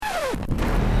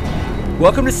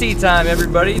Welcome to Seat Time,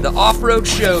 everybody, the off-road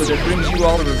show that brings you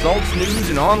all the results, news,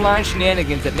 and online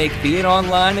shenanigans that make being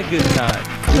online a good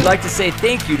time. We'd like to say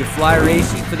thank you to Fly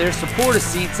Racing for their support of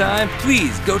Seat Time.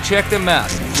 Please go check them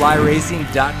out at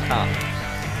flyracing.com.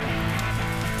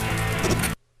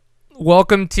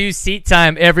 Welcome to Seat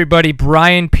Time, everybody.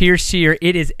 Brian Pierce here.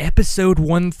 It is episode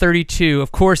 132.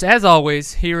 Of course, as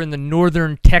always, here in the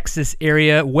northern Texas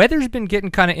area, weather's been getting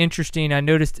kind of interesting. I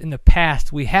noticed in the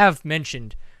past we have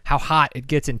mentioned how hot it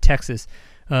gets in Texas,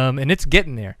 and it's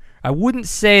getting there. I wouldn't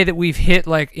say that we've hit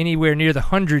like anywhere near the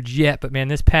hundreds yet, but man,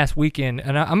 this past weekend,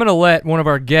 and I'm going to let one of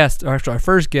our guests, or our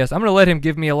first guest, I'm going to let him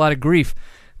give me a lot of grief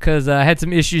because I had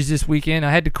some issues this weekend. I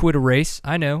had to quit a race.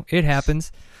 I know, it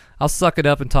happens. I'll suck it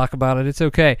up and talk about it. It's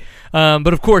okay.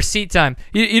 But, of course, Seat Time.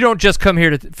 You don't just come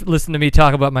here to listen to me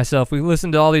talk about myself. We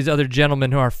listen to all these other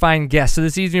gentlemen who are fine guests. So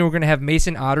this evening we're going to have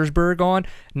Mason Ottersberg on,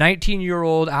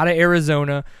 19-year-old out of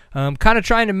Arizona, kind of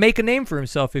trying to make a name for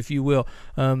himself, if you will.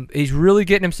 He's really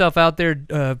getting himself out there,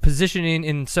 positioning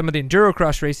in some of the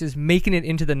endurocross races, making it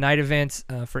into the night events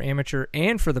for amateur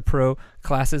and for the pro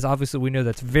classes. Obviously, we know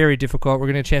that's very difficult. We're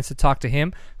going to get a chance to talk to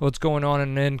him, what's going on,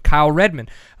 and then Kyle Redmond.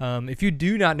 If you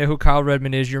do not know who Kyle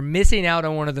Redmond is, you're missing out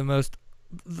on one of the most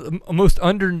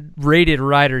underrated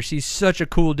riders. He's such a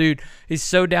cool dude. He's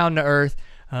so down to earth,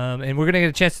 and we're going to get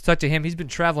a chance to talk to him. He's been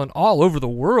traveling all over the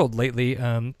world lately,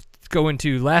 going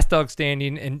to Last Dog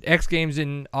Standing and X Games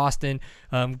in Austin,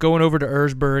 going over to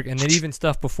Ottersberg, and then even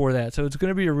stuff before that. So it's going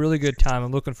to be a really good time.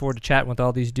 I'm looking forward to chatting with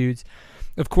all these dudes.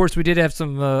 Of course, we did have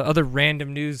some other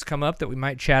random news come up that we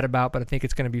might chat about, but I think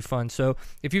it's going to be fun. So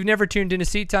if you've never tuned into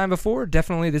Seat Time before,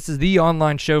 definitely this is the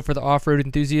online show for the off-road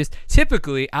enthusiast.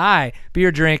 Typically, I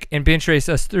beer drink and bench race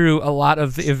us through a lot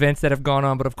of the events that have gone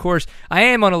on, but of course, I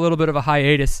am on a little bit of a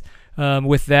hiatus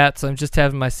with that, so I'm just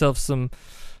having myself some,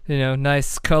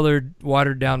 nice colored,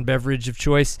 watered-down beverage of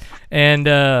choice, and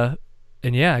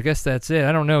yeah, I guess that's it.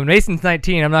 I don't know. Mason's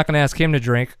 19. I'm not going to ask him to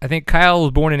drink. I think Kyle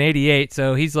was born in 88,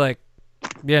 so he's like,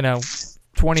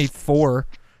 24.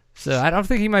 So I don't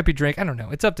think he might be drinking. I don't know.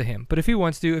 It's up to him. But if he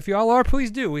wants to, if you all are, please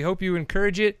do. We hope you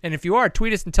encourage it. And if you are,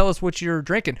 tweet us and tell us what you're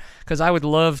drinking, because I would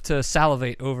love to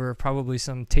salivate over probably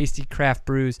some tasty craft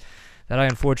brews that I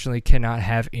unfortunately cannot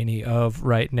have any of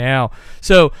right now.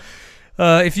 So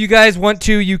if you guys want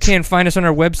to, you can find us on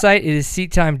our website. It is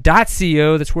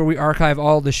seattime.co. That's where we archive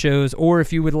all the shows. Or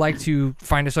if you would like to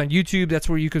find us on YouTube, that's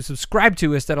where you can subscribe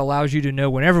to us. That allows you to know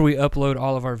whenever we upload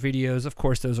all of our videos. Of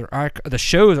course, those are the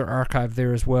shows are archived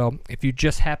there as well. If you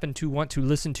just happen to want to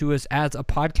listen to us as a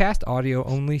podcast, audio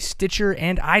only, Stitcher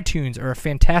and iTunes are a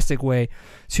fantastic way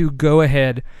to go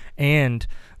ahead and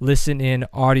listen in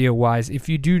audio-wise. If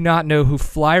you do not know who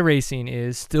Fly Racing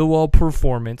is, Stillwell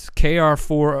Performance,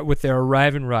 KR4 with their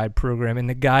Arrive and Ride program, and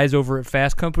the guys over at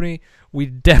Fast Company, we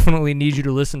definitely need you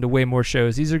to listen to way more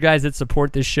shows. These are guys that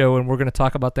support this show, and we're going to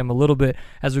talk about them a little bit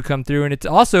as we come through. And it's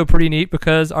also pretty neat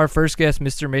because our first guest,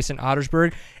 Mr. Mason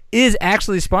Ottersberg, is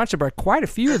actually sponsored by quite a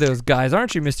few of those guys,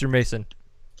 aren't you, Mr. Mason?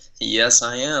 Yes,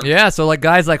 I am. Yeah, so like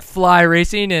guys like Fly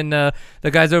Racing and the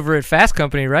guys over at Fast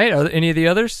Company, right? Are there any of the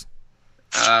others?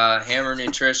 Hammer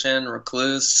Nutrition,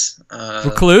 Recluse.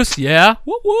 Recluse, yeah.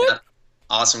 What? Yeah,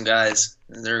 awesome guys.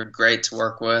 They're great to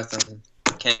work with, and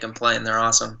can't complain. They're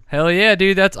awesome. Hell yeah,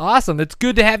 dude. That's awesome. It's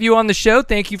good to have you on the show.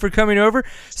 Thank you for coming over.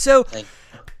 So,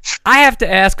 I have to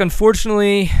ask,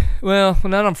 unfortunately, well,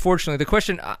 not unfortunately, the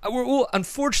question,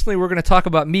 unfortunately, we're going to talk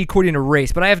about me quitting a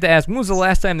race, but I have to ask, when was the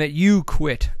last time that you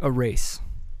quit a race?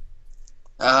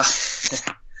 I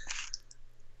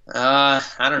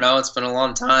don't know. It's been a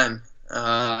long time.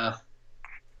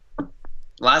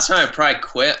 Last time I probably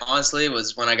quit, honestly,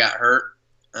 was when I got hurt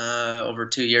over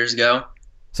 2 years ago.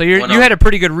 So you had a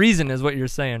pretty good reason, is what you're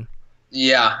saying.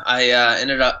 Yeah, I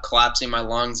ended up collapsing my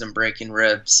lungs and breaking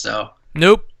ribs. So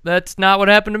nope, that's not what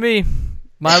happened to me.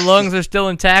 My lungs are still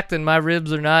intact and my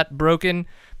ribs are not broken.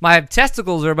 My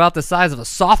testicles are about the size of a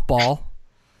softball.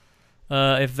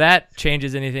 If that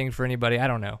changes anything for anybody, I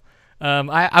don't know.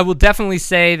 I will definitely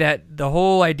say that the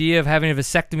whole idea of having a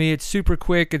vasectomy, it's super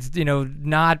quick, it's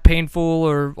not painful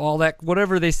or all that,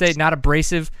 whatever they say, not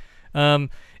abrasive.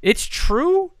 It's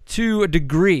true to a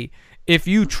degree. If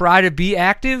you try to be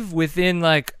active within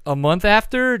like a month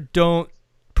after, don't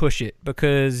push it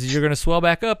because you're going to swell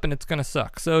back up and it's going to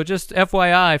suck. So just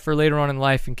FYI for later on in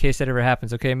life in case that ever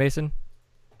happens. Okay, Mason?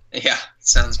 Yeah,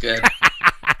 sounds good.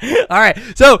 All right,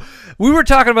 so we were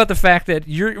talking about the fact that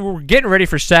we're getting ready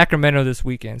for Sacramento this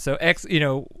weekend. So,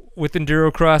 with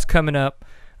Endurocross coming up,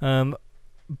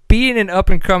 being an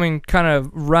up-and-coming kind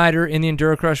of rider in the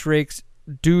Endurocross race,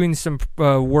 doing some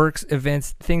works,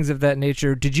 events, things of that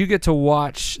nature, did you get to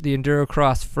watch the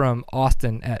Endurocross from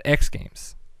Austin at X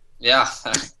Games? Yeah,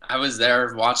 I was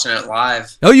there watching it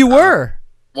live. Oh, you were?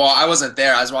 Well, I wasn't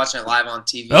there. I was watching it live on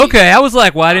TV. Okay, I was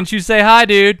like, why didn't you say hi,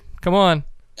 dude? Come on.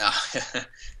 Yeah.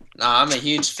 No, I'm a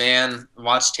huge fan.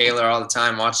 Watch Taylor all the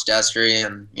time. Watch Destry,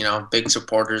 and big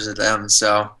supporters of them.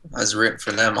 So I was rooting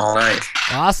for them all night.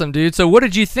 Awesome, dude. So what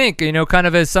did you think? Kind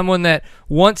of as someone that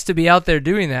wants to be out there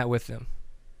doing that with them.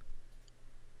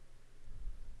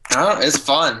 Oh, it's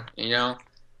fun.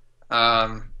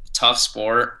 Tough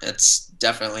sport. It's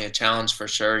definitely a challenge for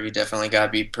sure. You definitely got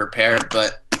to be prepared,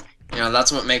 but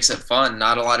that's what makes it fun.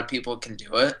 Not a lot of people can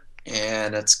do it,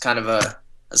 and it's kind of a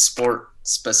sport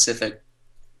specific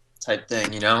type thing,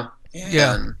 And,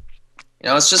 yeah.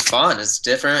 It's just fun. It's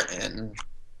different, and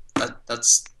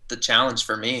that's the challenge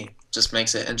for me. Just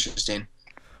makes it interesting.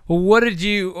 Well, what did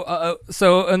you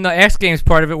so in the X Games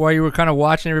part of it, while you were kind of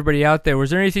watching everybody out there,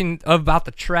 was there anything about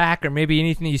the track or maybe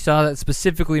anything you saw that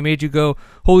specifically made you go,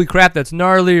 holy crap, that's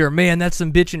gnarly, or man, that's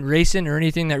some bitchin' racing, or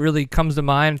anything that really comes to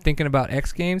mind thinking about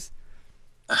X Games?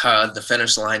 The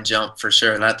finish line jump for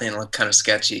sure. That thing looked kind of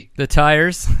sketchy. The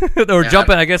tires, or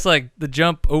jumping, I guess, like the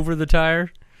jump over the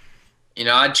tire.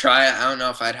 I'd try it. I don't know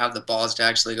if I'd have the balls to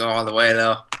actually go all the way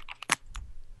though.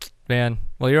 Man,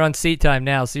 well, you're on seat time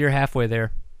now, so you're halfway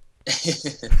there.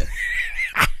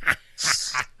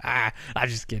 I'm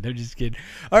just kidding.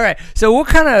 All right, so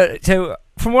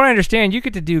from what I understand, you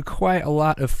get to do quite a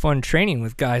lot of fun training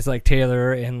with guys like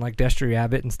Taylor and like Destry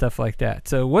Abbott and stuff like that.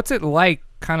 So what's it like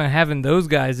kind of having those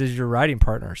guys as your riding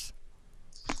partners?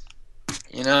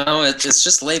 It's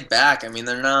just laid back. I mean,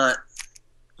 they're not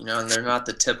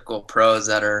the typical pros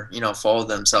that are, full of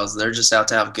themselves. They're just out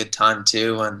to have a good time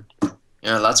too. And,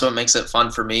 that's what makes it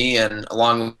fun for me. And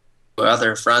along with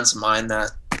other friends of mine that,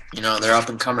 they're up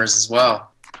and comers as well.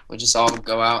 We just all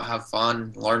go out, have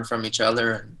fun, learn from each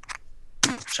other, and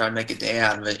try to make a day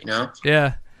out of it,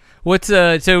 Yeah.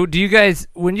 So do you guys,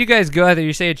 when you guys go out there,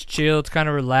 you say it's chill, it's kind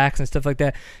of relaxed and stuff like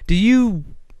that. Do you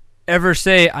ever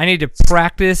say, I need to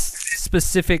practice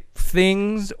specific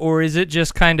things, or is it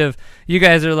just kind of, you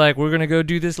guys are like, we're going to go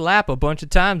do this lap a bunch of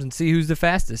times and see who's the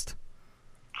fastest?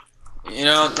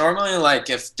 Normally, like,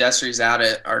 if Destry's out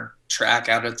at our track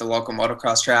out at the local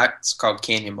motocross track, it's called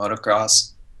Canyon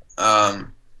Motocross.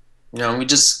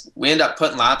 We end up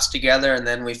putting laps together, and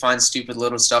then we find stupid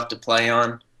little stuff to play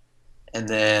on, and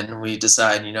then we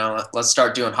decide, let's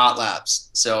start doing hot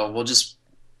laps. So we'll just,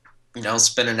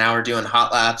 spend an hour doing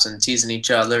hot laps and teasing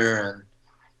each other, and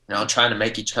trying to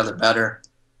make each other better.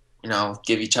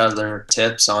 Give each other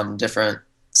tips on different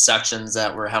sections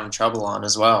that we're having trouble on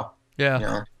as well.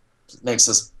 Yeah. It makes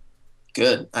us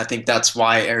good. I think that's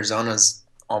why Arizona's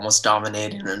almost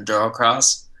dominating in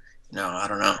endurocross. I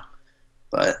don't know,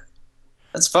 but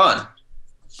it's fun.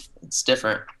 It's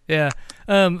different. Yeah.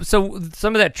 So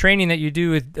some of that training that you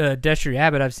do with Destry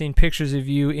Abbott, I've seen pictures of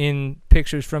you in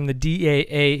pictures from the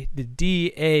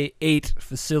DA8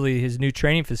 facility, his new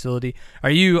training facility. Are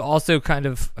you also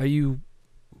a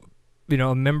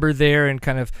member there and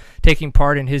kind of taking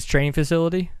part in his training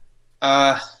facility?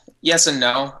 Yes and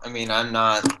no. I mean, I'm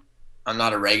not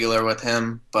a regular with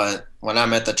him, but when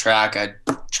I'm at the track, I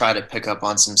try to pick up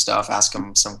on some stuff, ask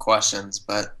him some questions.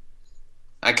 But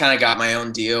I kind of got my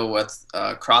own deal with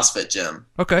CrossFit gym.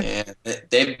 Okay. And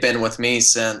they've been with me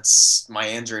since my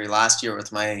injury last year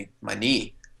with my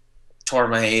knee. Tore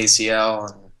my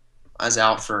ACL, and I was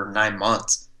out for 9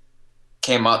 months.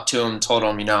 Came up to him, told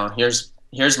him, here's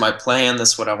my plan. This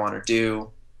is what I want to do.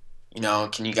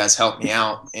 Can you guys help me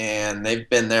out? And they've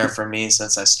been there for me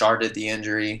since I started the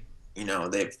injury.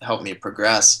 They've helped me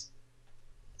progress.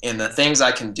 And the things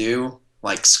I can do,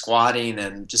 like squatting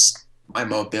and just my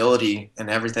mobility and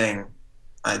everything,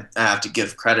 I have to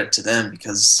give credit to them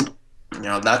because,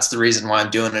 that's the reason why I'm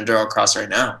doing endurocross right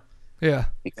now. Yeah.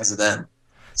 Because of them.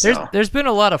 There's been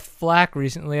a lot of flack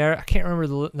recently. I can't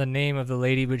remember the name of the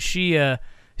lady, but she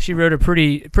wrote a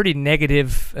pretty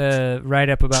negative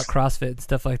write-up about CrossFit and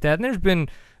stuff like that. And there's been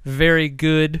very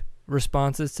good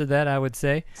responses to that, I would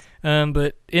say.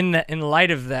 But in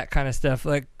light of that kind of stuff,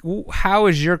 like, how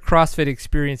has your CrossFit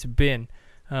experience been?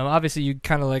 Obviously, you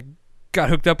kind of like got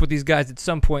hooked up with these guys at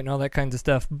some point and all that kinds of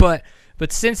stuff. But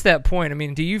since that point, I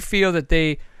mean, do you feel that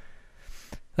they,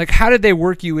 like, how did they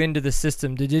work you into the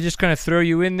system? Did they just kind of throw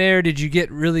you in there? Did you get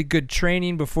really good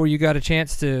training before you got a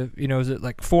chance to, is it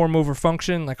like form over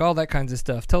function, like all that kinds of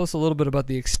stuff? Tell us a little bit about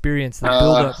the experience, the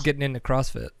build up getting into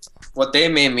CrossFit. What they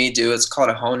made me do, it's called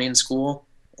a honing school.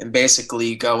 And basically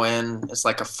you go in, it's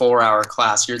like a 4-hour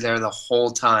class. You're there the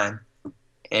whole time.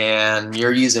 And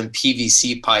you're using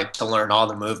PVC pipe to learn all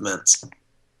the movements.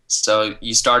 So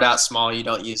you start out small, you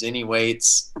don't use any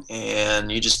weights, and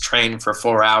you just train for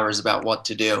 4 hours about what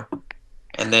to do.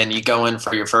 and then you go in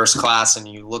for your first class and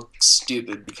you look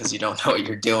stupid because you don't know what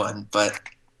you're doing. But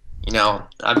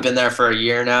I've been there for a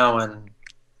year now, and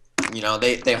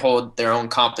they hold their own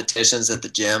competitions at the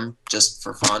gym just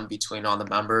for fun between all the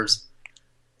members.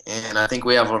 And I think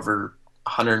we have over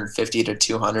 150 to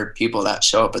 200 people that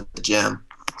show up at the gym.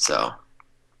 So,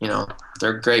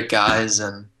 they're great guys,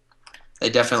 and they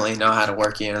definitely know how to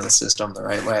work you into the system the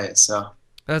right way. So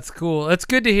that's cool. That's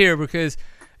good to hear because,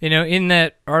 in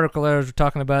that article I was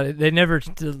talking about, the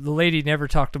lady never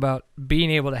talked about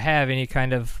being able to have any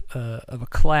kind of a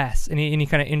class, any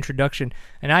kind of introduction.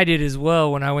 And I did as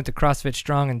well when I went to CrossFit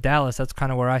Strong in Dallas. That's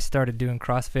kind of where I started doing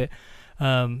CrossFit.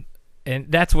 And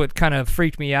that's what kind of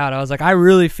freaked me out. I was like, I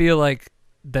really feel like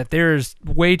that there's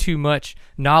way too much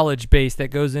knowledge base that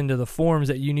goes into the forms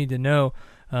that you need to know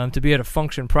to be able to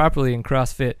function properly in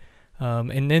CrossFit.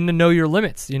 And then to know your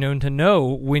limits, and to know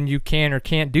when you can or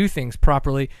can't do things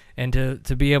properly, and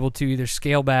to be able to either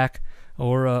scale back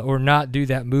or not do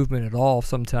that movement at all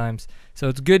sometimes. So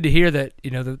it's good to hear that,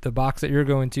 the box that you're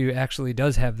going to actually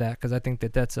does have that, because I think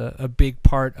that that's a big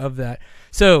part of that.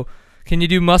 So can you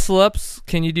do muscle-ups?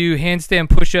 Can you do handstand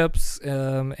push-ups?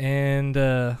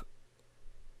 And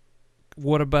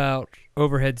what about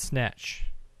overhead snatch?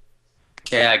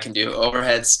 Okay, I can do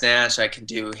overhead snatch, I can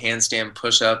do handstand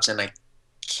push-ups, and I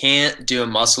can't do a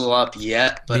muscle-up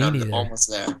yet, but I'm almost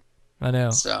there. I know.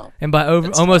 So, and by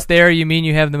almost there, you mean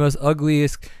you have the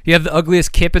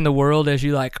ugliest kip in the world as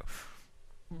you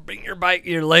bring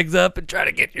your legs up and try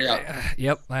to get your...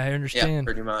 Yep, I understand. Yeah,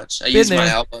 pretty much. I use my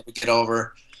elbow to get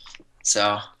over.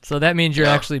 So that means you're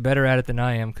actually better at it than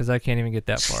I am, because I can't even get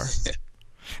that far.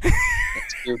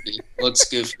 It's goofy. Looks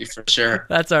goofy for sure.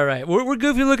 That's all right. We're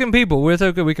goofy-looking people. We're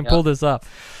so good we can pull this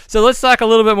off. So let's talk a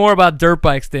little bit more about dirt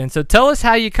bikes then. So tell us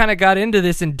how you kind of got into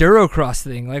this endurocross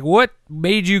thing. Like, what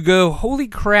made you go, holy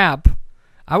crap,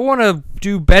 I want to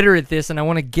do better at this, and I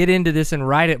want to get into this and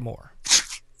ride it more?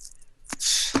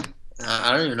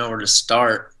 I don't even know where to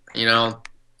start.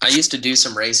 I used to do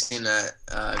some racing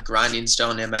at Grinding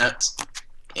Stone MX,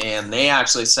 and they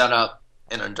actually set up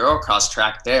an endurocross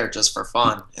track there just for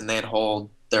fun, and they'd hold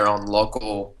their own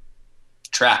local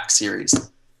track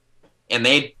series. And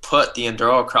they'd put the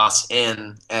endurocross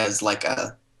in as like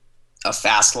a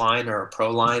fast line or a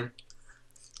pro line.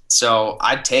 So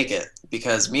I'd take it,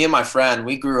 because me and my friend,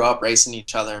 we grew up racing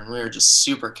each other, and we were just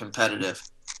super competitive.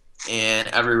 And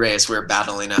every race we were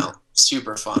battling out.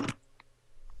 Super fun.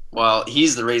 Well,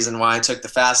 he's the reason why I took the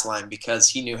fast line, because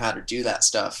he knew how to do that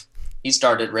stuff. He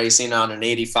started racing on an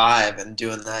 85 and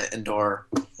doing that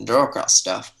endurocross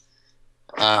stuff.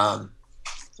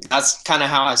 That's kind of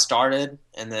how I started,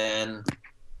 and then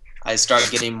I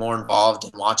started getting more involved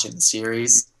in watching the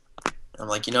series. I'm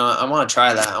like, I want to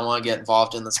try that. I want to get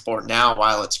involved in the sport now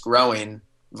while it's growing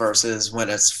versus when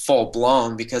it's full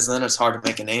blown, because then it's hard to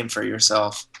make a name for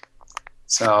yourself.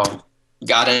 So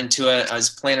got into it. I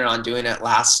was planning on doing it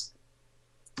last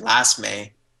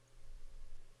May.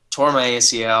 Tore my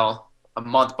ACL a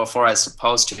month before I was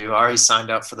supposed to. I already signed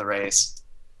up for the race,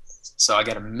 so I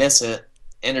got to miss it.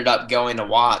 Ended up going to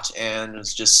watch, and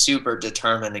was just super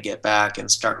determined to get back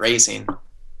and start racing.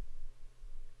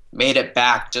 Made it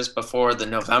back just before the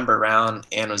November round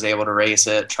and was able to race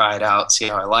it, try it out, see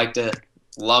how I liked it,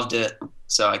 loved it.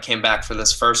 So I came back for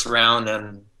this first round,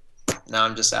 and now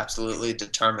I'm just absolutely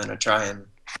determined to try and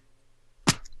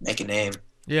make a name.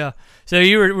 Yeah. So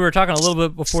we were talking a little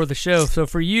bit before the show. So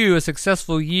for you, a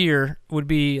successful year would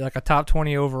be like a top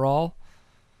 20 overall.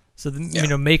 So being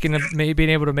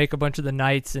able to make a bunch of the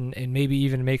nights and maybe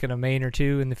even making a main or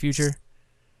two in the future.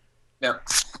 Yeah.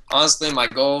 Honestly, my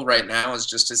goal right now is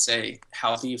just to stay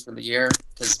healthy for the year,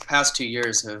 because the past 2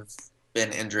 years have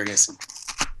been injuries.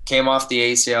 Came off the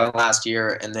ACL last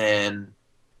year and then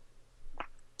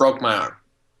broke my arm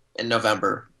in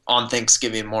November on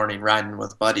Thanksgiving morning riding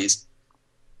with buddies.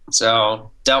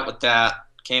 So dealt with that,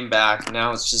 came back.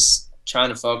 Now it's just trying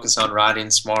to focus on riding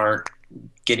smart,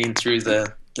 getting through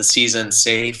the season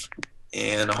safe,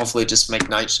 and hopefully just make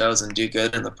night shows and do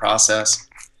good in the process.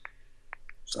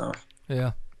 So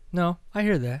yeah. No, I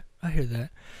hear that.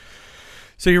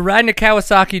 So you're riding a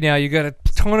Kawasaki now. You got a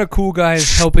ton of cool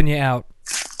guys helping you out.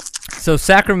 So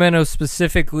Sacramento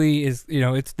specifically is,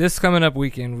 it's this coming up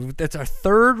weekend. That's our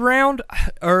third round.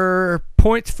 Our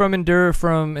points from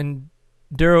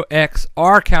Enduro X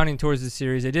are counting towards the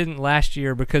series. They didn't last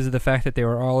year because of the fact that they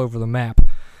were all over the map.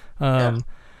 But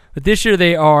this year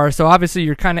they are. So obviously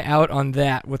you're kind of out on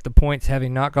that with the points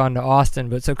having not gone to Austin.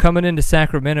 But so coming into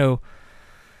Sacramento,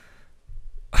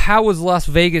 how was Las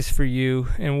Vegas for you,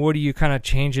 and what are you kind of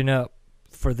changing up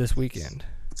for this weekend?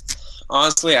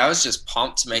 Honestly, I was just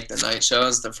pumped to make the night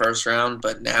shows the first round,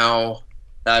 but now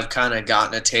I've kind of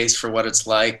gotten a taste for what it's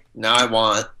like. Now I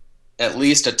want at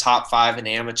least a top 5 in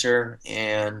amateur,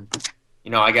 and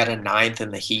I got a ninth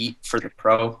in the heat for the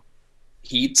pro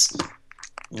heats.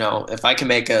 If I can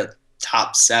make a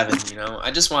top 7,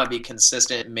 I just want to be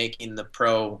consistent in making the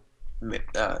pro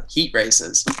heat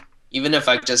races. Even if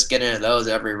I just get into those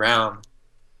every round,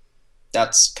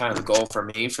 that's kind of the goal for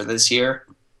me for this year.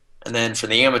 And then for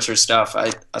the amateur stuff,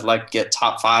 I'd like to get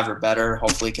top 5 or better,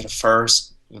 hopefully get a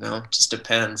first, just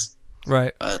depends.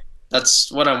 Right. But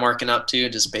that's what I'm working up to,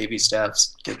 just baby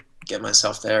steps, get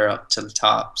myself there up to the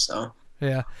top. So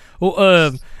yeah.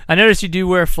 Well, I noticed you do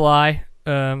wear fly.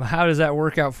 How does that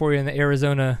work out for you in the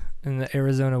Arizona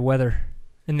weather,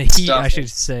 in the heat, I should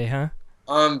say, huh?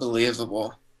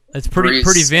 Unbelievable. It's pretty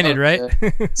vintage, right?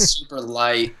 Super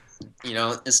light.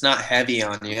 It's not heavy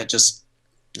on you. It just,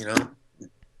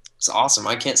 it's awesome.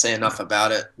 I can't say enough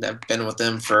about it. I've been with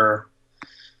them for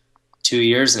 2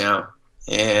 years now,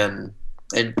 and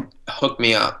they hooked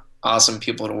me up. Awesome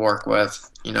people to work with.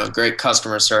 Great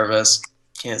customer service.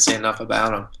 Can't say enough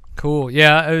about them. Cool.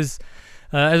 Yeah, it was.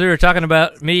 As we were talking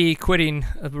about me quitting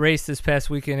a race this past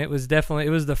weekend, it was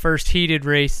the first heated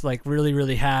race, like really,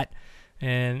 really hot,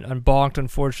 and I'm bonked,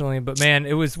 unfortunately. But man,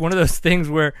 it was one of those things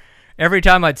where every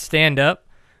time I'd stand up,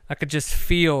 I could just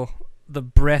feel the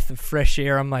breath of fresh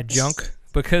air on my junk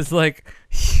because like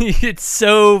it's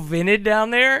so vintage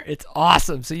down there. It's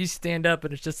awesome. So you stand up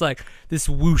and it's just like this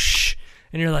whoosh,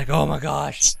 and you're like, oh my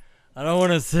gosh, I don't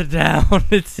want to sit down.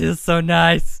 It feels so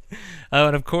nice.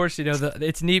 And of course,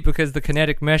 it's neat because the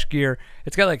kinetic mesh gear,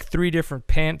 it's got like three different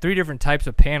types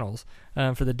of panels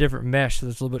for the different mesh. So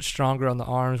it's a little bit stronger on the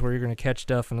arms where you're going to catch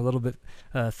stuff, and a little bit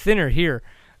thinner here,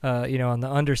 on the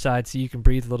underside, so you can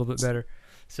breathe a little bit better.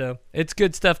 So it's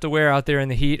good stuff to wear out there in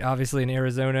the heat, obviously in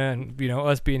Arizona, and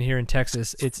us being here in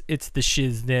Texas, it's the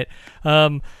shiznit.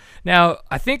 Now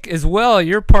I think as well,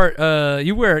 you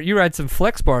ride some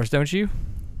flex bars, don't you?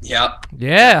 Yeah.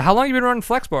 Yeah. How long have you been running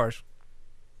flex bars?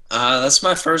 That's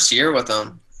my first year with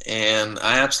them, and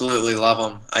I absolutely love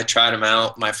them. I tried them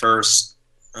out my first,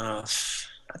 I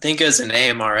think it was an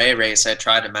AMRA race I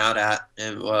tried them out at.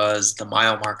 It was the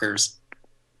mile markers,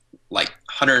 like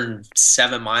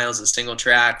 107 miles of single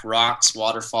track, rocks,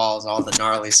 waterfalls, all the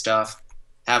gnarly stuff.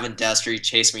 Having Destry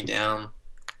chase me down,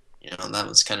 that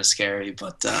was kind of scary.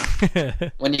 But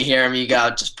when you hear them, you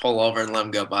got to just pull over and let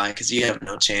them go by because you have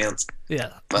no chance.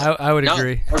 Yeah, but I would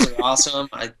agree. They're awesome.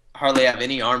 I hardly have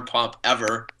any arm pump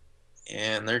ever,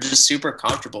 and they're just super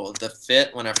comfortable. The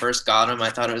fit, when I first got them,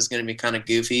 I thought it was going to be kind of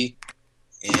goofy,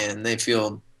 and they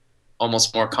feel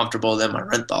almost more comfortable than my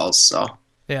Rentals. So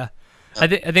yeah, I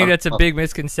think that's a big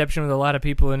misconception with a lot of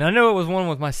people, and I know it was one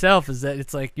with myself, is that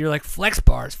it's like you're like flex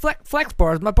bars.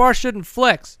 My bar shouldn't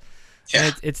flex. Yeah.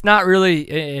 And it's not really.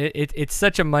 It's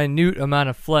such a minute amount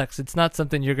of flex. It's not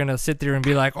something you're gonna sit there and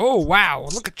be like, oh wow,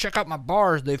 check out my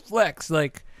bars, they flex.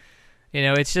 Like,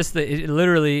 it's just that it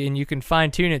literally, and you can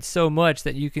fine tune it so much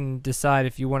that you can decide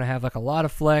if you want to have like a lot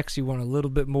of flex, you want a little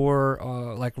bit more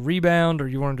like rebound, or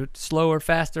you want it slower,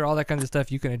 faster, all that kind of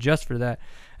stuff. You can adjust for that,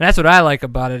 and that's what I like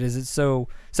about it. Is it's so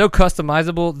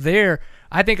customizable. There,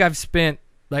 I think I've spent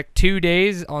like 2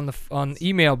 days on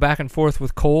email back and forth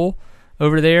with Cole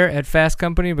over there at Fast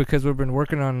Company because we've been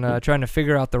working on trying to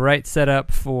figure out the right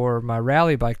setup for my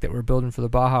rally bike that we're building for the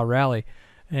Baja Rally.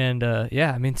 And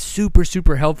yeah, I mean, super,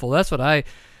 super helpful. That's what I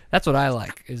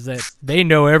like, is that they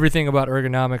know everything about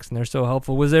ergonomics and they're so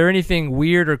helpful. Was there anything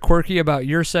weird or quirky about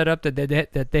your setup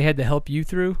that they had to help you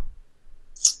through?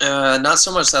 Not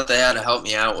so much that they had to help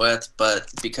me out with, but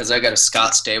because I got a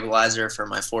Scott stabilizer for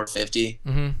my 450,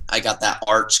 I got that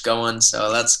arch going,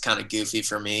 so that's kind of goofy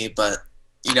for me. But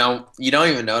you don't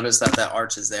even notice that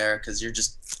arch is there because you're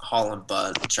just hauling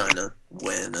butt trying to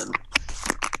win, and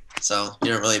so you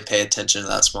don't really pay attention to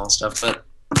that small stuff. But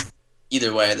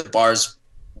either way, the bars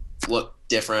look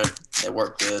different. They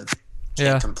work good.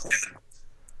 Can't complain.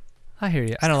 I hear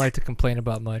you. I don't like to complain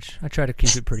about much. I try to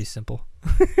keep it pretty simple.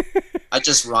 I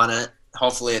just run it.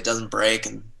 Hopefully it doesn't break,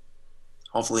 and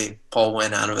hopefully pull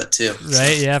win out of it too.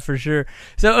 Right? Yeah, for sure.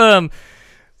 So,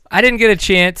 I didn't get a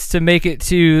chance to make it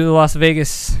to the Las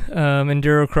Vegas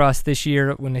Endurocross this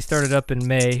year when they started up in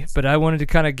May, but I wanted to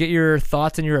kind of get your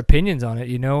thoughts and your opinions on it.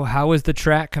 How was the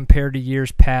track compared to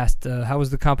years past? How was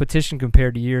the competition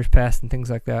compared to years past and things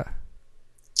like that?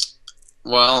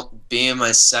 Well, being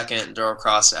my second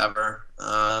Endurocross ever,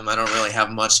 I don't really have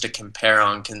much to compare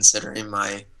on, considering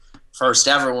my first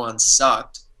ever one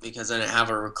sucked because I didn't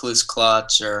have a recluse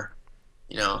clutch, or,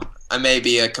 I may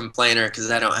be a complainer because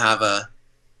I don't have a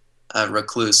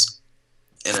recluse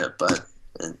in it, but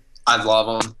I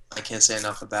love them. I can't say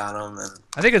enough about them. And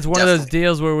I think it's one of those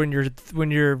deals where when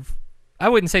you're I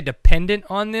wouldn't say dependent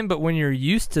on them, but when you're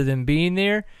used to them being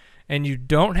there and you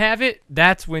don't have it,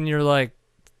 that's when you're like,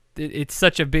 it's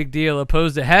such a big deal,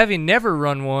 opposed to having never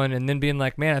run one and then being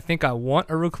like, man, I think I want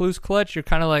a Recluse clutch. You're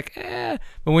kind of like,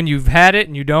 but when you've had it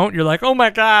and you don't, you're like, oh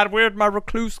my God, where'd my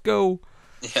Recluse go?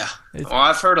 Yeah. Well,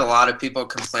 I've heard a lot of people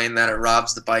complain that it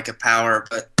robs the bike of power,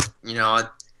 but,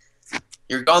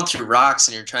 you're going through rocks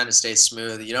and you're trying to stay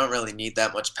smooth. You don't really need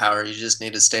that much power. You just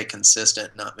need to stay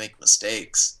consistent, not make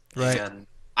mistakes. Right. And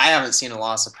I haven't seen a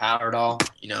loss of power at all.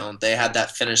 They had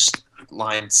that finish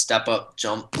line step-up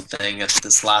jump thing at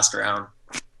this last round.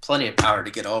 Plenty of power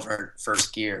to get over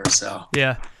first gear, so.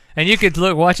 Yeah. And you could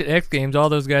watch at X Games. All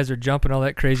those guys are jumping all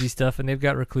that crazy stuff, and they've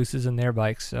got Recluses in their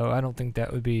bikes, so I don't think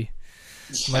that would be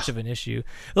much of an issue.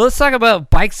 Well, let's talk about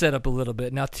bike setup a little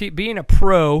bit. Now, being a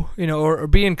pro, or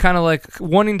being kind of like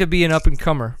wanting to be an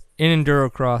up-and-comer in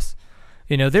endurocross,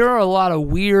 there are a lot of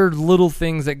weird little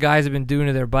things that guys have been doing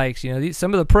to their bikes.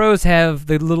 Some of the pros have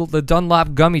the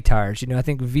Dunlop gummy tires. I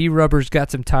think V-Rubber's got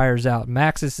some tires out.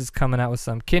 Maxxis is coming out with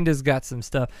some. Kinda's got some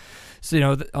stuff.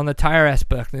 So, on the tire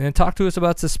aspect. And then talk to us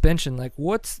about suspension. Like,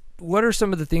 what are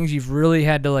some of the things you've really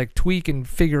had to, like, tweak and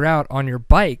figure out on your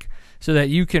bike so that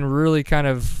you can really kind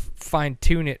of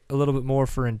fine-tune it a little bit more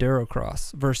for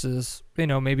endurocross versus,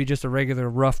 maybe just a regular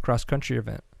rough cross-country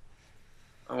event?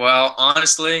 Well,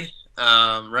 honestly,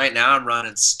 right now I'm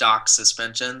running stock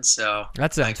suspension, so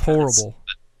that sounds horrible.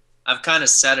 I've kind of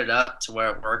set it up to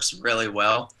where it works really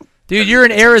well. Dude, you're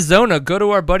in Arizona. Go to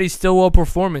our buddy Stillwell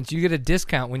Performance. You get a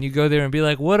discount when you go there and be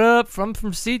like, "What up? From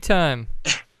Seat Time."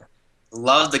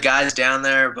 Love the guys down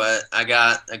there, but I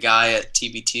got a guy at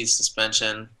TBT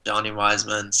Suspension, Johnny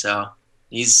Wiseman, so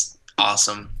he's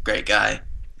awesome, great guy.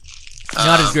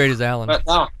 Not as great as Alan. But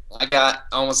no, I got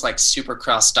almost like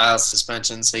Supercross style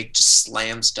suspension, so you can just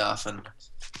slam stuff and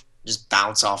just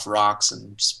bounce off rocks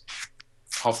and just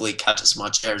hopefully catch as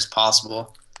much air as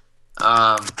possible.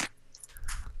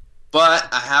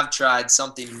 But I have tried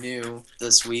something new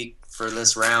this week for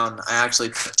this round. I actually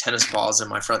put tennis balls in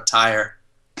my front tire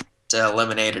to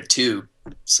eliminate a tube.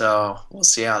 So we'll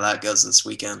see how that goes this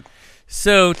weekend.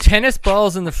 So tennis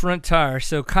balls in the front tire.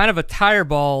 So kind of a tire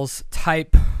balls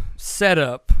type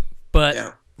setup, but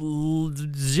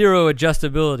zero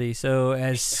adjustability. So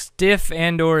as stiff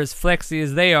and or as flexy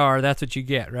as they are, that's what you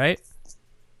get, right?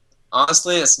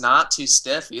 Honestly, it's not too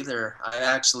stiff either. I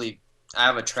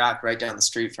have a track right down the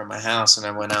street from my house, and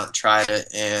I went out and tried it,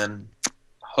 and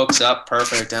hooks up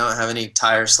perfect. I don't have any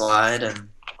tire slide, and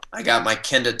I got my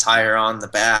Kinda tire on the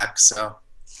back, so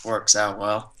works out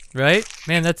well. Right?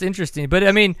 Man, that's interesting. But,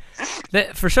 I mean,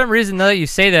 for some reason, now that you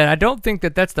say that, I don't think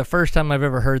that's the first time I've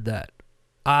ever heard that.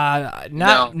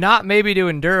 Not maybe to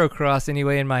endurocross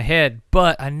anyway in my head,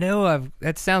 but I know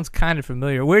that sounds kind of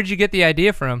familiar. Where did you get the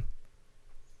idea from?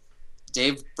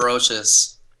 Dave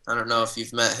Brochus. I don't know if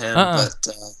you've met him, but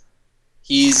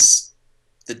he's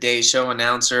the day show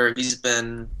announcer. He's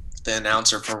been the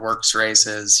announcer for Works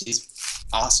races. He's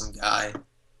an awesome guy.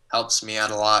 Helps me out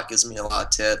a lot, gives me a lot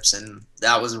of tips, and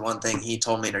that was one thing he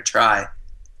told me to try.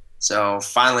 So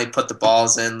finally put the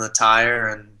balls in the tire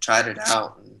and tried it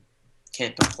out, and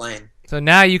can't complain. So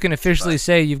now you can officially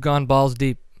say you've gone balls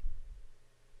deep.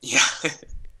 Yeah.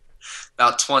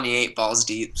 About 28 balls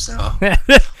deep, so.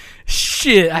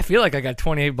 Shit, I feel like I got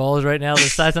 28 balls right now the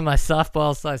size of my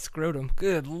softball-sized scrotum.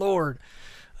 Good Lord.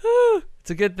 It's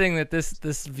a good thing that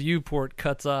this viewport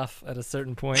cuts off at a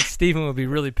certain point. Steven would be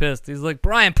really pissed. He's like,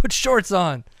 Brian, put shorts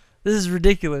on. This is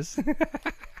ridiculous.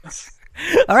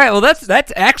 All right, well,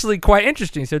 that's actually quite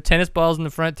interesting. So tennis balls in the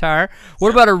front tire.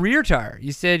 What about a rear tire?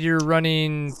 You said you're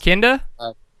running Kinda?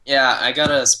 Yeah, I got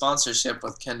a sponsorship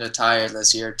with Kinda Tire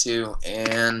this year too,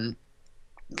 and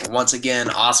once again,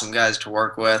 awesome guys to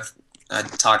work with. I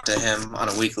talk to him on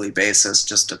a weekly basis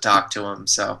just to talk to him.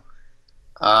 So,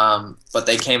 but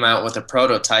they came out with a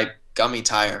prototype gummy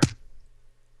tire,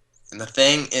 and the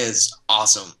thing is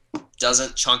awesome.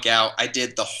 Doesn't chunk out. I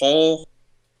did the whole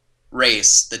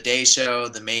race, the day show,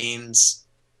 the mains,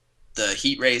 the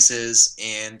heat races,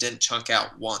 and didn't chunk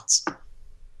out once.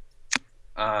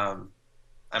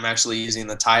 I'm actually using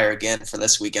the tire again for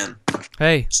this weekend.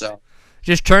 Hey. So.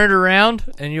 Just turn it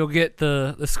around, and you'll get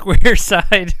the square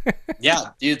side. Yeah,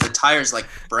 dude, the tire's like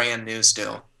brand new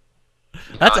still.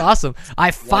 That's awesome. I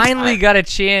finally got a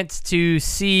chance to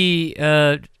see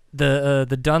the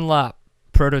Dunlop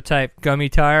prototype gummy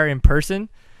tire in person.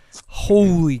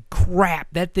 Holy crap,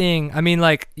 that thing. I mean,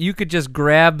 like, you could just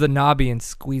grab the knobby and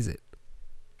squeeze it.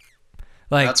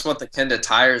 Like, that's what the Kinda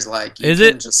tire's like. You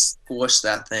can just squish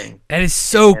that thing. That is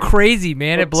so crazy,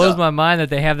 man. It blows my mind that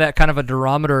they have that kind of a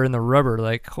durometer in the rubber.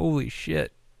 Like, holy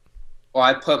shit. Well,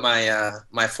 I put my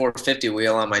 450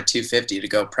 wheel on my 250 to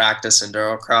go practice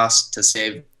enduro cross to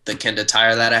save the Kenda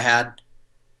tire that I had,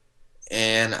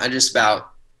 and I just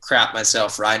about crap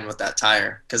myself riding with that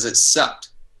tire because it sucked.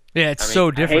 Yeah, it's I mean,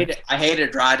 so different. I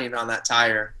hated riding on that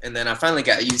tire, and then I finally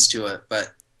got used to it,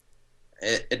 but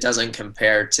it doesn't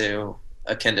compare to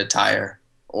a Kenda tire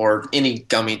or any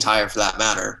gummy tire for that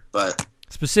matter. But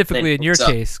Specifically in your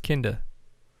case, Kenda.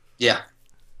 Yeah.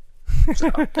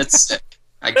 So, it's sick.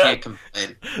 I can't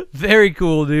complain. Very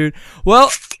cool, dude.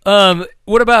 Well,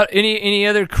 what about any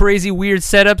other crazy weird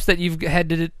setups that you've had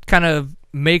to kind of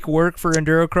make work for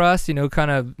endurocross? You know,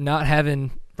 kind of not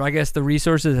having, I guess, the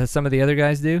resources that some of the other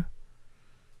guys do.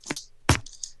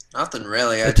 Nothing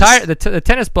really. The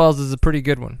tennis balls is a pretty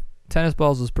good one. Tennis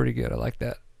balls is pretty good. I like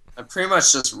that. I pretty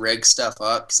much just rig stuff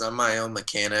up because I'm my own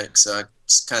mechanic, so I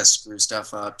just kind of screw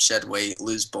stuff up, shed weight,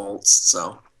 lose bolts.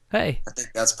 So hey, I think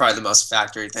that's probably the most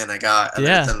factory thing I got other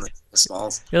than the tennis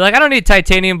balls. You're like, I don't need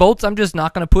titanium bolts. I'm just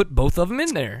not going to put both of them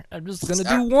in there. I'm just going to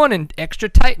do one and extra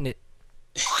tighten it.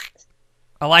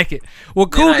 I like it. Well,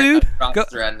 cool, dude.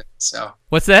 So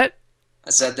what's that? I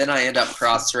said, then I end up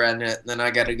cross-threading it, and then I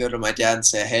got to go to my dad and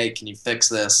say, hey, can you fix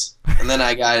this? And then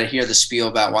I got to hear the spiel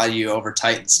about why you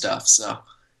over-tighten stuff, so.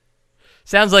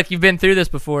 Sounds like you've been through this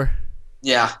before.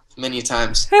 Yeah, many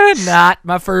times. Not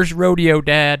my first rodeo,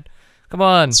 Dad. Come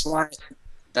on.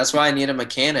 That's why I need a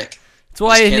mechanic. That's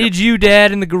why I need you,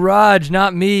 Dad, in the garage,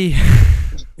 not me.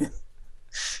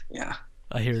 Yeah.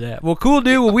 I hear that. Well, cool,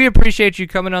 dude. Well, we appreciate you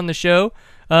coming on the show.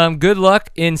 Good luck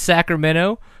in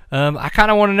Sacramento. I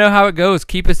kind of want to know how it goes.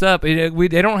 Keep us up. They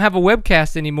don't have a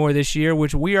webcast anymore this year,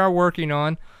 which we are working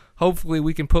on. Hopefully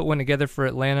we can put one together for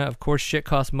Atlanta. Of course, shit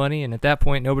costs money, and at that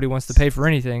point, nobody wants to pay for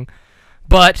anything.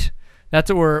 But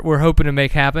that's what we're hoping to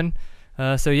make happen.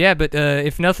 But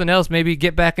if nothing else, maybe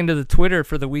get back into the Twitter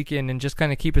for the weekend and just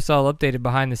kind of keep us all updated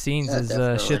behind the scenes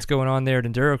as shit's going on there at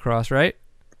Endurocross, right?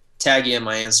 Tag you in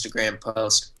my Instagram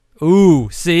post. Ooh,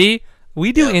 see?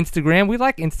 We do Instagram. We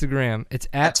like Instagram. It's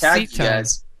at Seat Time.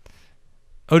 Guys.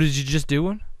 Oh, did you just do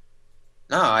one?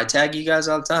 No, I tag you guys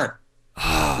all the time.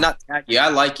 Not tag you. I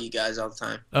like you guys all the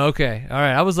time. Okay. All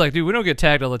right. I was like, dude, we don't get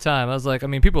tagged all the time. I was like, I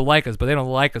mean, people like us, but they don't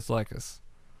like us.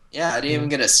 Yeah, I didn't even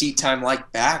get a Seat Time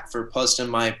like back for posting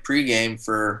my pregame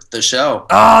for the show.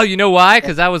 Oh, you know why?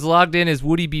 Because I was logged in as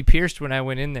Woody B. Pierce when I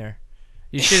went in there.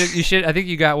 You should. I think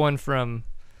you got one from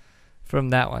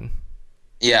that one.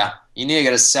 Yeah, you need to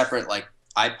get a separate like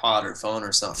iPod or phone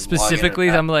or something. Specifically,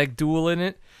 I'm like dueling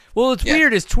it. Well, it's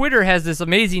weird is Twitter has this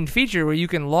amazing feature where you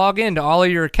can log into all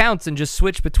of your accounts and just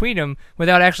switch between them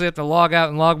without actually have to log out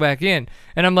and log back in.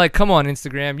 And I'm like, come on,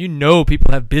 Instagram. You know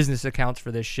people have business accounts for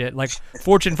this shit. Like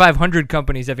Fortune 500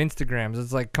 companies have Instagrams.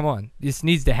 It's like, come on. This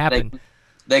needs to happen.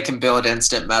 They can build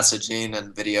instant messaging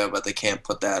and video, but they can't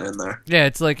put that in there. Yeah,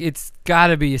 it's like it's got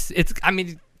to be. I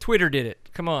mean, Twitter did it.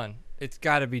 Come on. It's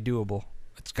got to be doable.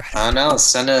 I know.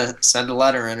 Send a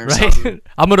letter in or something.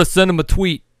 I'm going to send them a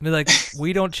tweet. Be like,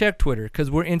 we don't check Twitter because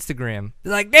we're Instagram.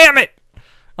 They're like, damn it!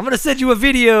 I'm gonna send you a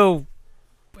video,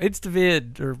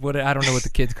 Instavid or what? I don't know what the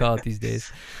kids call it these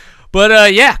days.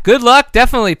 But yeah, good luck.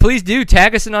 Definitely, please do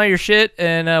tag us in all your shit,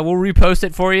 and we'll repost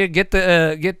it for you. Get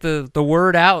the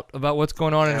word out about what's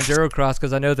going on in Endurocross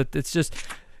because I know that it's just,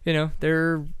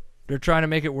 they're trying to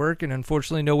make it work, and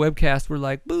unfortunately, no webcast. We're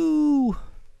like, boo.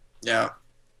 Yeah.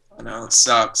 I know, it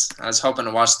sucks. I was hoping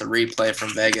to watch the replay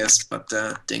from Vegas, but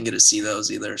didn't get to see those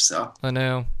either. So I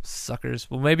know, suckers.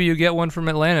 Well, maybe you get one from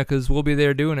Atlanta because we'll be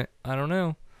there doing it. I don't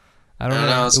know. I don't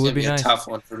know. It's gonna be a tough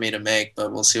one for me to make,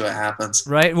 but we'll see what happens.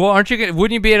 Right? Well,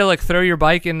 wouldn't you be able to like throw your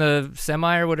bike in the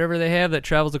semi or whatever they have that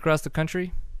travels across the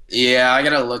country? Yeah, I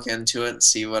gotta look into it and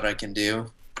see what I can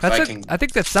do. I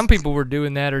think that some people were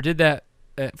doing that or did that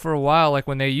for a while, like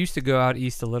when they used to go out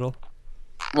east a little.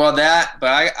 Well,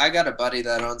 but I got a buddy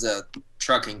that owns a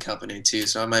trucking company too,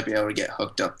 so I might be able to get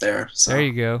hooked up there. So there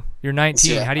you go. You're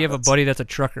 19. How do you have a buddy that's a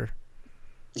trucker?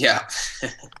 Yeah.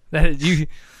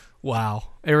 Wow.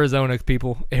 Arizona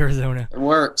people. Arizona. It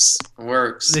works.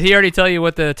 Did he already tell you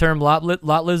what the term lot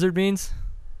lizard means?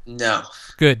 No.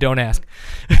 Good. Don't ask.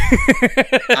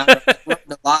 I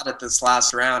learned a lot at this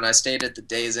last round. I stayed at the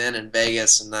Days Inn in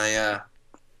Vegas, and I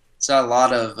saw a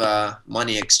lot of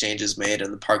money exchanges made in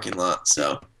the parking lot.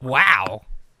 So wow.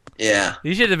 Yeah.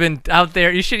 You should have been out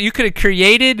there. You could have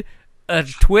created a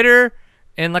Twitter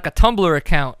and like a Tumblr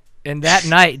account, and that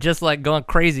night just like going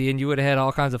crazy, and you would have had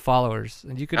all kinds of followers.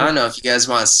 And you could. I don't know if you guys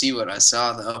want to see what I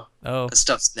saw though. Oh. That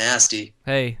stuff's nasty.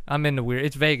 Hey, I'm into weird.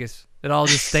 It's Vegas. It all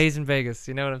just stays in Vegas.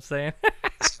 You know what I'm saying?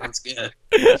 Sounds good.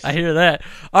 I hear that.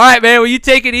 All right, man. Well, you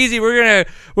take it easy. We're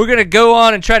gonna go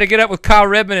on and try to get up with Kyle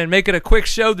Redmond and make it a quick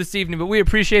show this evening. But we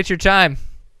appreciate your time.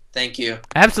 Thank you.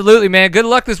 Absolutely, man. Good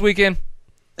luck this weekend.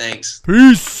 Thanks.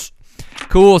 Peace.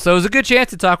 Cool. So it was a good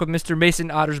chance to talk with Mr. Mason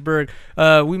Ottersberg.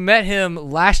 We met him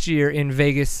last year in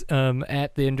Vegas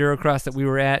at the Endurocross that we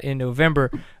were at in November,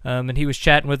 and he was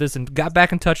chatting with us and got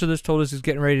back in touch with us, told us he was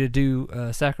getting ready to do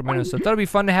Sacramento. So I thought it would be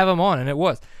fun to have him on, and it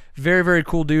was. Very, very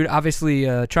cool dude. Obviously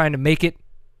trying to make it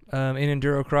in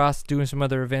Endurocross, doing some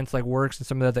other events like Works and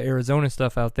some of the other Arizona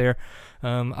stuff out there.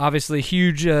 Obviously,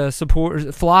 huge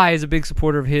support. Fly is a big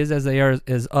supporter of his, as they are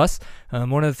as us.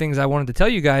 One of the things I wanted to tell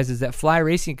you guys is that Fly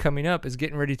Racing coming up is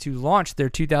getting ready to launch their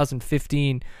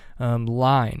 2015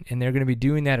 line, and they're going to be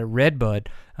doing that at Redbud.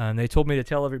 They told me to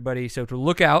tell everybody, so to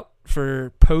look out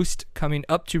for post coming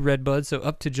up to Redbud, so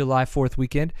up to July 4th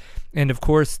weekend, and of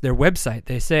course their website.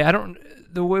 They say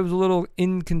the way was a little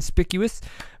inconspicuous,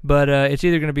 but it's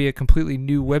either going to be a completely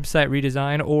new website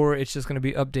redesign or it's just going to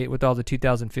be update with all the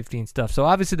 2015 stuff. So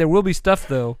obviously there will be stuff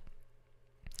though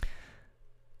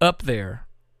up there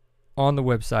on the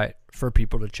website for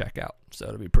people to check out. So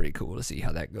it'll be pretty cool to see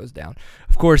how that goes down.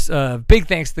 Of course, big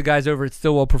thanks to the guys over at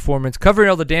Stillwell Performance, covering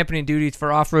all the dampening duties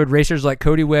for off-road racers like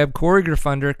Cody Webb, Corey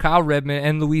Graffunder, Kyle Redmond,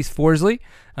 and Louise Forsley.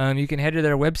 You can head to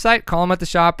their website, call them at the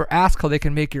shop, or ask how they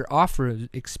can make your off-road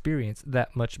experience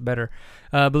that much better.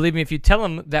 Believe me, if you tell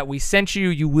them that we sent you,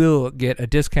 you will get a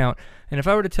discount. And if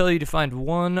I were to tell you to find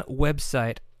one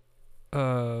website,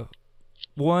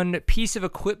 one piece of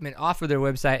equipment off of their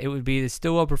website, it would be the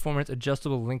Stillwell Performance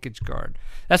Adjustable Linkage Guard.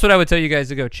 That's what I would tell you guys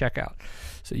to go check out.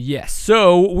 So, yes.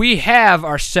 So, we have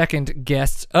our second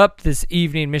guest up this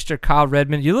evening, Mr. Kyle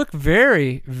Redmond. You look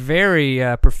very,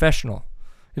 very professional.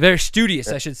 Very studious,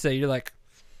 I should say. You're like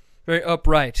very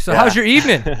upright. So, how's your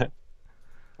evening?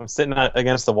 I'm sitting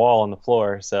against the wall on the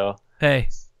floor, so... Hey.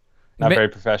 Not very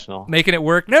professional. Making it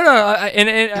work? No.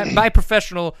 And by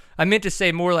professional, I meant to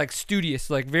say more like studious,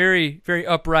 like very, very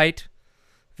upright,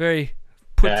 very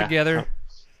put together.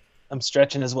 I'm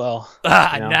stretching as well.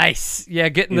 Nice. Yeah,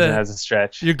 getting Using it as a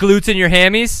stretch. Your glutes and your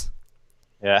hammies.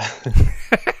 Yeah.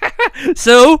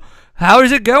 So, how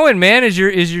is it going, man? Is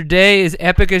your day as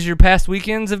epic as your past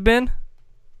weekends have been?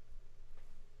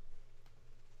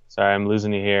 Sorry, I'm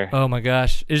losing you here. Oh my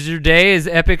gosh, is your day as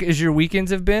epic as your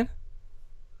weekends have been?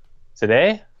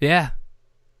 Today? Yeah.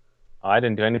 Oh, I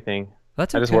didn't do anything.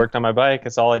 That's okay. I just worked on my bike.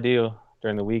 That's all I do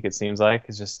during the week, it seems like,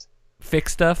 is just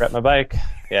fix stuff. Prep my bike.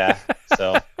 Yeah.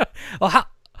 So. Well,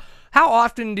 how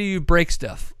often do you break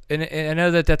stuff? And I know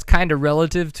that's kind of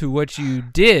relative to what you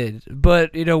did,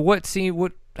 but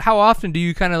how often do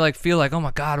you kind of like feel like, oh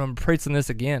my God, I'm breaking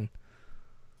this again?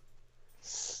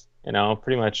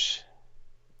 Pretty much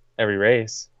every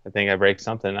race. I think I break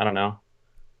something. I don't know.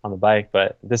 On the bike,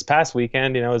 but this past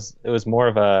weekend, it was more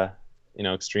of a,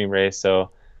 extreme race,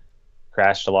 so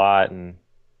crashed a lot and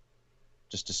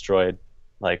just destroyed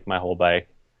like my whole bike.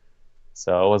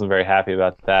 So I wasn't very happy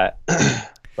about that.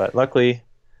 But luckily,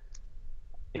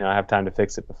 I have time to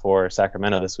fix it before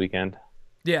Sacramento this weekend.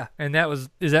 Yeah, and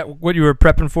is that what you were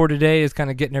prepping for today, is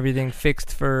kind of getting everything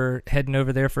fixed for heading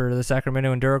over there for the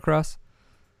Sacramento Endurocross?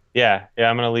 Yeah,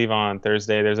 I'm going to leave on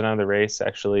Thursday. There's another race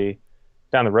actually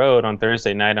down the road on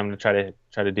Thursday night. I'm going to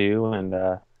try to do, and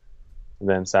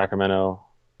then Sacramento,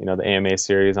 the AMA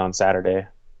series on Saturday.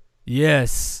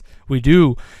 Yes, we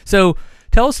do. So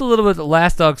tell us a little bit about the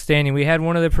Last Dog Standing. We had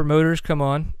one of the promoters come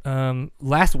on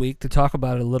last week to talk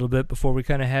about it a little bit before we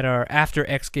kind of had our after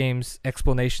X Games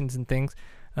explanations and things.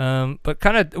 But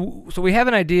so we have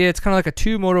an idea. It's kind of like a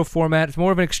two-moto format. It's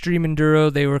more of an extreme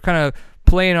enduro. They were kind of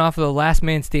playing off of the last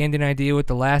man standing idea with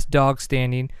the last dog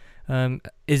standing.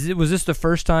 Was this the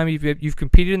first time you've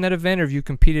competed in that event, or have you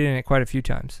competed in it quite a few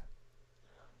times?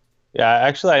 Yeah,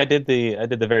 actually, I did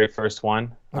the very first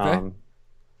one. Okay.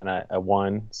 And I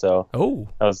won. So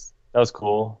that was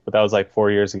cool. But that was like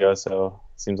 4 years ago. So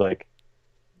it seems like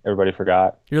everybody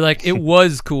forgot. You're like, it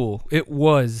was cool. It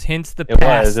was. Hence the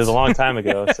past. It was a long time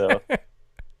ago. So.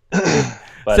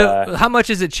 But, so how much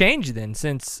has it changed then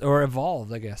or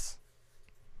evolved, I guess?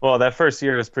 Well, that first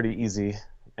year was pretty easy,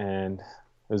 and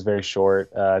it was very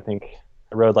short. I think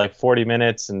I rode like 40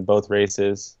 minutes in both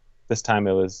races. This time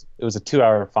it was a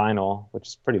 2-hour final, which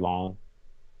is pretty long.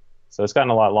 So it's gotten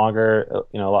a lot longer,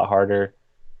 a lot harder.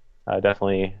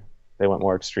 Definitely, they went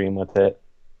more extreme with it.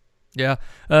 Yeah,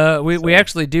 we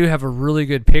actually do have a really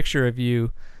good picture of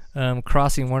you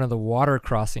crossing one of the water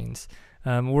crossings.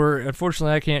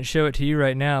 Unfortunately, I can't show it to you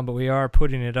right now, but we are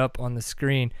putting it up on the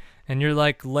screen. And your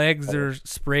legs are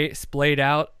splayed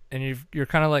out, and you're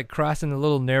kind of like crossing the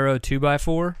little narrow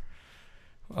 2x4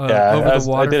 over the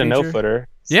water. I did a feature. no-footer.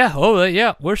 Yeah,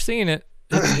 yeah, we're seeing it.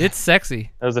 It's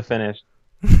sexy. That was a finish.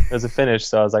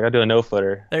 So I was like, I'll do a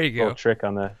no-footer. There you go. Little trick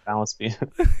on the balance beam.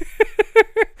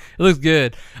 It looks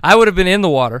good. I would have been in the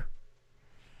water,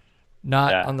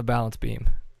 not Yeah. on the balance beam,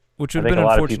 which I would have think been a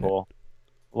lot of unfortunate.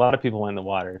 a lot of people went in the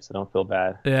water, so don't feel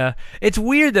bad. Yeah. It's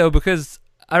weird, though, because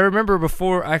I remember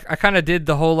before I kind of did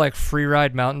the whole, like, free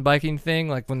ride mountain biking thing,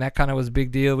 like, when that kind of was a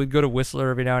big deal. We'd go to Whistler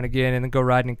every now and again and then go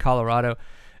riding in Colorado.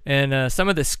 And some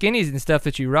of the skinnies and stuff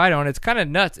that you ride on, it's kind of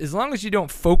nuts. As long as you don't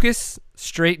focus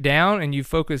straight down and you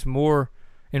focus more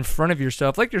in front of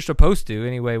yourself, like you're supposed to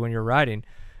anyway when you're riding,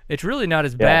 it's really not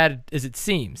as bad as it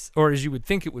seems or as you would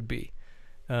think it would be.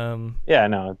 Yeah,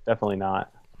 no, definitely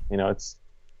not. It's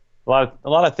a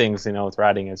lot of things, with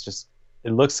riding. It's just,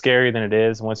 it looks scarier than it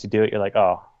is. Once you do it, you're like,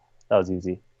 oh, that was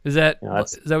easy. Is that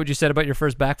what you said about your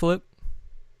first backflip?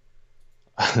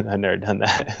 I've never done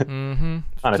that. Mm-hmm.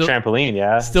 On a trampoline,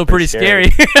 yeah. Still pretty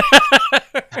scary.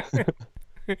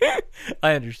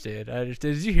 I understand.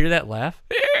 Did you hear that laugh?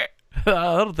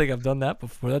 I don't think I've done that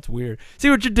before. That's weird. See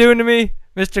what you're doing to me,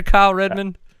 Mr. Kyle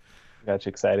Redmond? Got you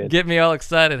excited. Get me all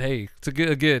excited. Hey, it's a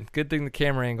good thing the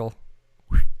camera angle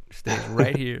stays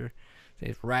right here.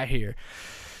 Stays right here.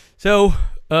 So,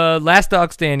 last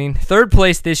dog standing, third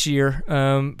place this year.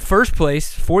 First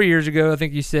place 4 years ago, I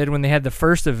think you said, when they had the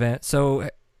first event. So,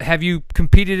 have you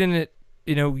competed in it,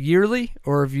 yearly,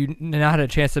 or have you not had a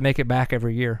chance to make it back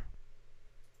every year?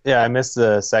 Yeah, I missed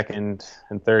the second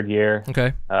and third year.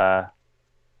 Okay.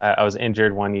 I was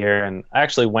injured one year, and I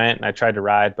actually went and I tried to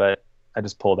ride, but I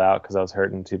just pulled out because I was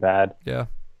hurting too bad. Yeah.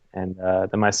 And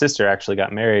then my sister actually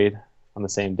got married on the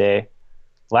same day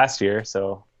last year,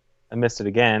 so I missed it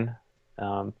again.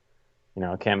 I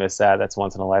can't miss that. That's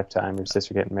once in a lifetime, your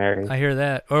sister getting married. I hear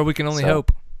that. Or we can only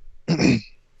hope.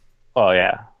 Oh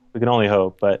yeah, we can only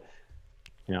hope, but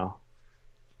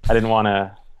I didn't want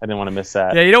to miss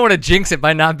that. Yeah, you don't want to jinx it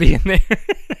by not being there.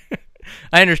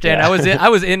 I understand. Yeah. I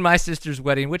was in my sister's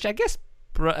wedding, which I guess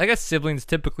siblings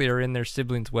typically are in their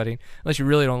siblings' wedding unless you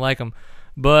really don't like them.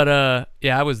 But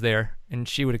yeah, I was there, and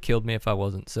she would have killed me if I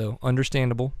wasn't. So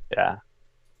understandable. Yeah,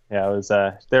 I was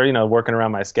there, working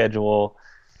around my schedule,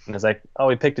 and I was like, oh,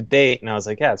 we picked a date, and I was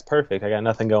like, yeah, it's perfect. I got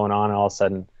nothing going on, and all of a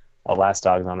sudden, last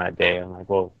dog's on that day. I'm like,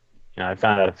 well, I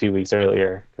found out a few weeks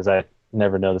earlier because I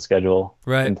never know the schedule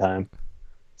in time.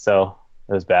 So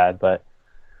it was bad, but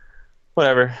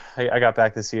whatever. I got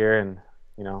back this year and,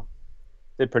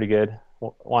 did pretty good.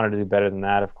 Wanted to do better than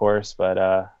that, of course, but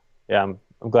yeah, I'm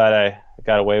glad I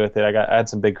got away with it. I had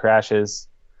some big crashes,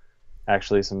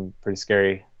 actually some pretty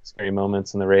scary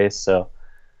moments in the race. So,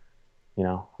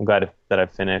 I'm glad that I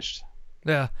finished.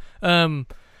 Yeah.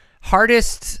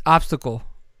 Hardest obstacle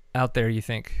out there, you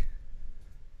think?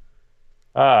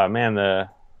 Man,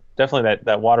 definitely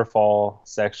that waterfall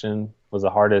section was the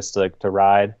hardest to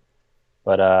ride,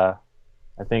 but I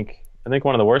think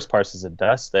one of the worst parts is the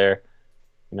dust there.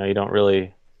 You don't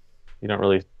really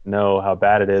know how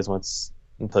bad it is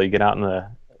until you get out in the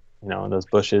in those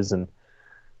bushes. And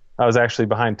I was actually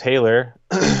behind Taylor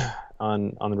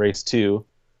on the race 2,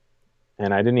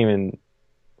 and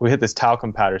we hit this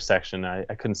talcum powder section. I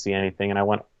couldn't see anything, and I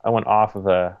went off of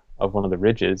one of the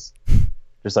ridges,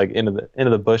 just like into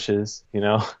the bushes,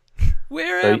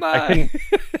 Where so am I?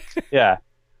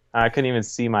 I couldn't even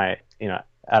see my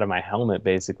out of my helmet.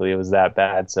 Basically, it was that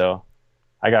bad. So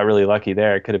I got really lucky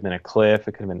there. It could have been a cliff.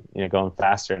 It could have been going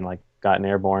faster and gotten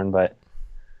airborne, but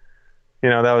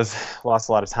lost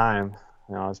a lot of time.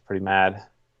 I was pretty mad.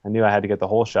 I knew I had to get the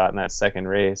whole shot in that second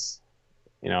race,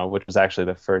 which was actually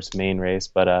the first main race,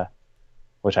 but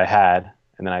which I had,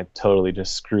 and then I totally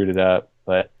just screwed it up.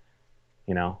 But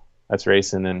that's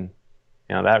racing, and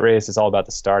that race is all about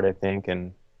the start, I think,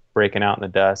 and breaking out in the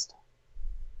dust.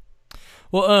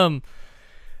 Well,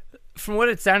 from what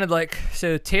it sounded like,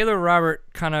 so Taylor Robert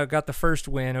kind of got the first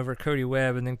win over Cody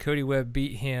Webb, and then Cody Webb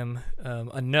beat him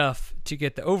enough to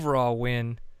get the overall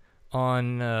win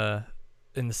on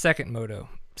in the second moto.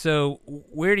 So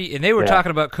and they were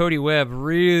talking about Cody Webb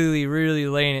really, really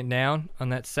laying it down on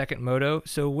that second moto.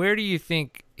 So where do you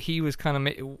think he was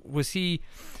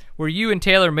were you and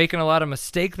Taylor making a lot of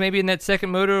mistakes maybe in that second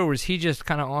moto, or was he just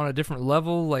kind of on a different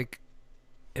level?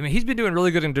 He's been doing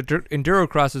really good in enduro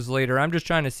crosses later. I'm just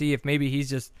trying to see if maybe he's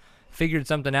just figured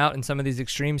something out in some of these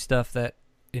extreme stuff that,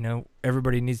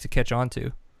 everybody needs to catch on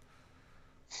to.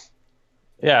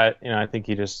 Yeah, I think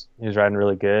he was riding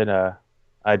really good.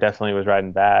 I definitely was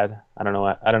riding bad. I don't know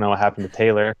what happened to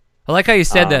Taylor. I like how you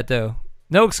said that, though.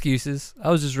 No excuses.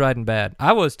 I was just riding bad.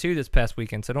 I was too this past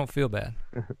weekend, so don't feel bad.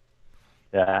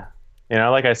 Yeah.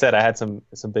 Like I said, I had some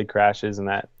big crashes in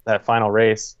that final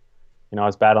race. I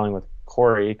was battling with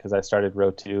Corey because I started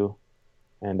row 2,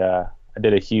 and I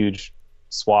did a huge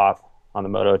swap on the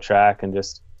moto track and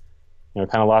just, kind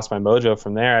of lost my mojo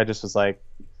from there. I just was like,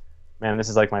 man, this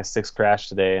is like my sixth crash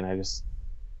today, and I just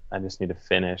need to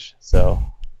finish. So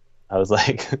I was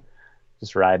like,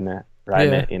 just riding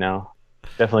it, you know.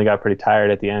 Definitely got pretty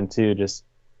tired at the end too. Just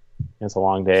it's a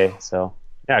long day. So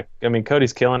yeah, I mean,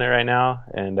 Cody's killing it right now,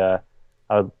 and I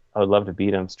would love to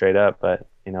beat him straight up, but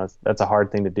you know, that's a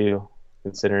hard thing to do,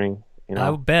 considering, you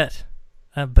know.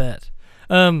 I bet.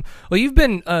 Well, you've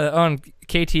been on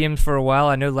KTM's for a while.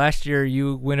 I know last year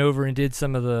you went over and did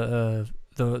some of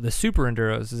the super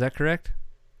enduros. Is that correct?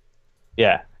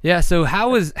 Yeah. Yeah. So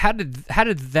how did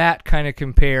that kind of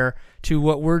compare to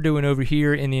what we're doing over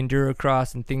here in the enduro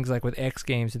cross and things like with X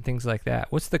Games and things like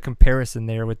that? What's the comparison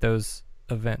there with those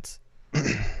events?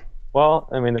 Well,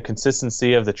 I mean, the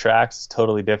consistency of the tracks is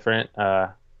totally different.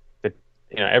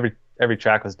 You know, every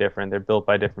track was different. They're built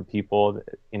by different people.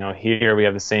 You know, here we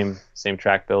have the same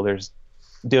track builders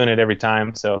doing it every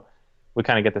time, so we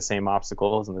kind of get the same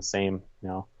obstacles and the same, you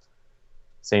know,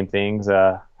 same things.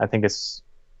 I think it's,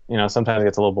 you know, sometimes it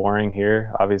gets a little boring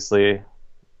here, obviously,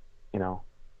 you know,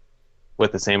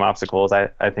 with the same obstacles.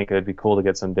 I think it would be cool to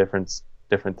get some different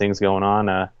things going on.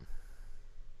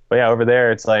 But yeah, over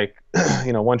there it's like,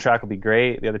 you know, one track will be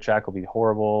great, the other track will be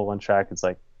horrible. One track is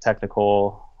like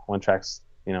technical, one track's,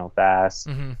 you know, fast.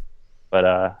 Mm-hmm. But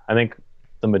I think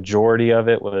the majority of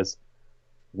it was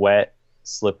wet,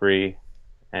 slippery,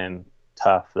 and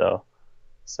tough though.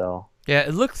 So yeah,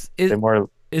 it looks.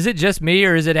 Is it just me,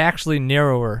 or is it actually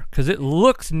narrower? Because it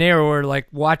looks narrower, like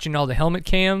watching all the helmet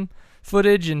cam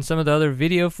footage and some of the other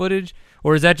video footage.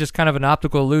 Or is that just kind of an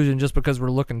optical illusion, just because we're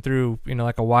looking through, you know,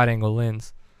 like a wide angle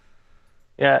lens?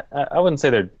 Yeah, I wouldn't say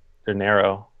they're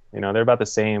narrow. You know, they're about the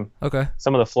same. Okay.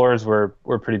 Some of the floors were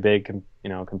pretty big, you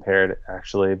know, compared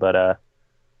actually, but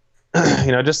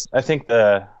you know, just I think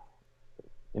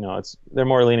you know, they're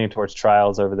more leaning towards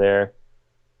trials over there,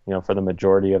 you know, for the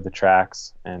majority of the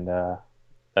tracks, and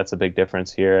that's a big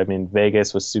difference here. I mean,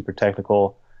 Vegas was super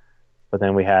technical, but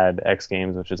then we had X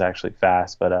Games, which is actually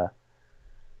fast, but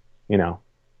you know,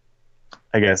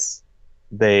 I guess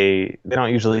they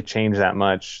don't usually change that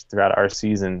much throughout our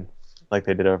season like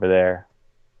they did over there.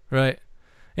 Right.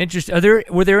 Interesting.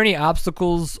 Were there any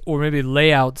obstacles or maybe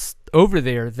layouts over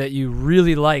there that you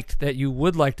really liked, that you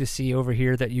would like to see over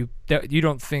here, that you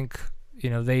don't think, you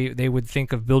know, they would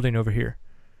think of building over here?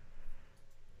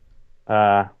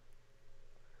 Yeah,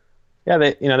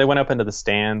 they went up into the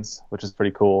stands, which is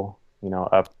pretty cool. You know,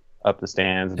 up the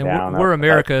stands and down. We're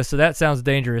America, so that sounds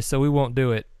dangerous, so we won't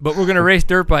do it. But we're gonna race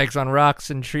dirt bikes on rocks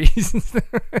and trees.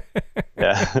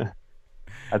 Yeah,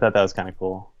 I thought that was kind of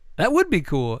cool. That would be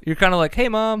cool. You're kind of like, hey,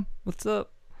 Mom, what's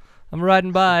up? I'm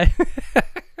riding by.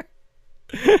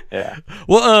 Yeah.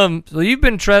 Well, so you've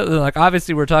been like,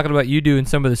 obviously we're talking about you doing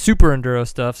some of the super enduro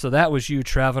stuff. So that was you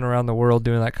traveling around the world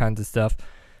doing that kinds of stuff.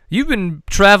 You've been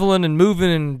traveling and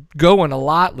moving and going a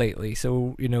lot lately.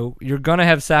 So, you know, you're gonna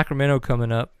have Sacramento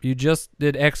coming up. You just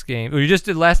did X Games, or you just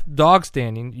did last dog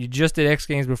standing. You just did X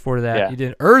Games before that. Yeah. You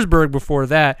did Ottersberg before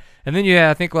that, and then you had,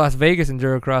 I think, Las Vegas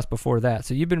Enduro Cross before that.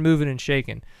 So you've been moving and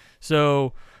shaking.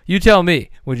 So you tell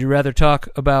me, would you rather talk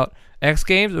about X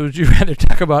Games or would you rather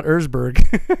talk about Ottersberg?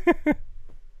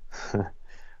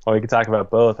 Well, we could talk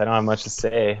about both. I don't have much to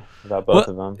say about both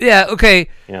of them. Yeah, okay.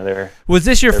 You know, was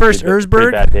this your first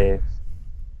Ottersberg? Bad days.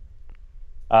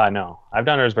 No, I've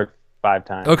done Ottersberg 5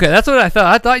 times. Okay, that's what I thought.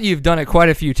 I thought you've done it quite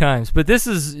a few times, but this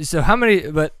is, so how many?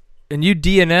 And you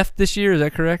DNF'd this year, is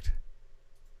that correct?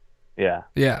 Yeah.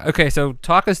 Yeah. Okay, so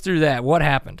talk us through that. What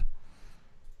happened?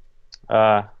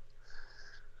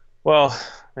 Well,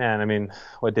 man, I mean,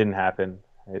 what didn't happen?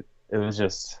 It was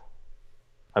just,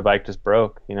 my bike just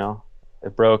broke. You know,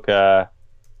 it broke a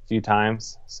few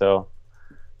times. So,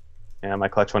 yeah, my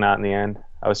clutch went out in the end.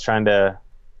 I was trying to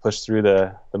push through,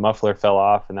 the muffler fell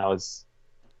off, and that was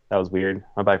weird.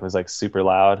 My bike was like super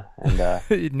loud,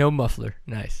 and no muffler.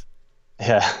 Nice.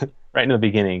 Yeah, right in the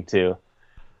beginning too.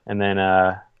 And then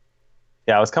yeah,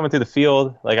 I was coming through the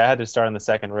field, like I had to start in the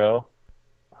second row,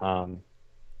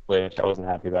 which I wasn't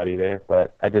happy about either,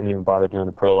 but I didn't even bother doing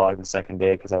the prologue the second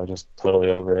day because I was just totally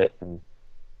over it and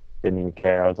didn't even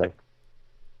care. I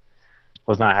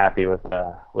was not happy with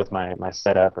my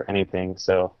setup or anything.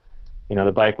 So, you know,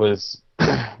 the bike was, you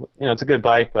know, it's a good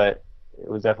bike, but it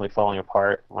was definitely falling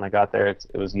apart when I got there. It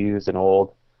was used and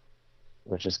old,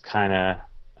 which is kind of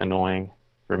annoying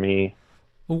for me.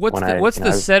 Well, what's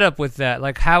the setup with that?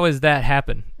 Like, how does that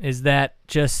happen? Is that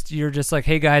just, you're just like,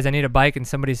 hey guys, I need a bike, and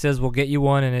somebody says we'll get you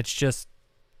one, and it's just,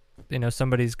 you know,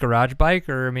 somebody's garage bike?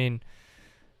 Or, I mean,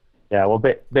 yeah, well,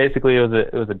 basically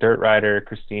it was a dirt rider,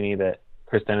 Christini, that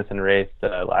Chris Dennison raced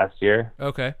last year.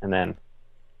 Okay. And then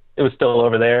it was still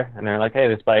over there, and they're like, hey,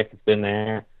 this bike has been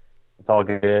there, it's all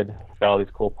good, it's got all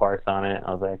these cool parts on it.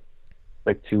 I was like,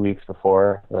 like 2 weeks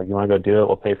before. They're like, you want to go do it?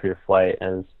 We'll pay for your flight.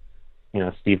 And it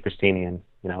was, Steve Christini, and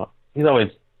he's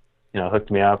always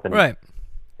hooked me up, and Right.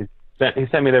 he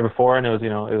sent me there before, and it was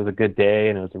it was a good day,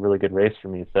 and it was a really good race for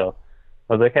me. So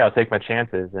I was like, hey, I'll take my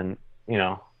chances. And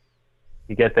you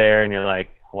get there, and you're like,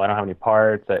 well, I don't have any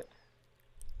parts. I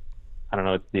don't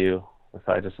know what to do.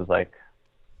 So I just was like,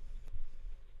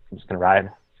 I'm just gonna ride,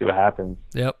 see what happens.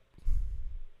 Yep.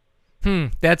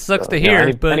 That sucks to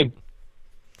hear, but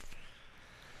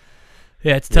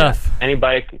yeah, it's tough. Any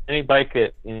bike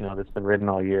that that's been ridden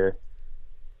all year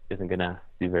isn't gonna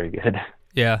do very good.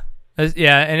 Yeah.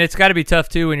 Yeah, and it's got to be tough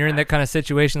too when you're in that kind of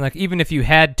situation. Like, even if you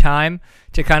had time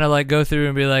to kind of like go through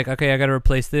and be like, okay, I got to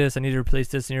replace this, I need to replace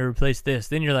this, I need to replace this.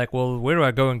 Then you're like, well, where do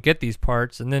I go and get these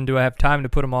parts? And then do I have time to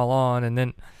put them all on? And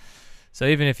then, so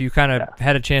even if you kind of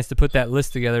had a chance to put that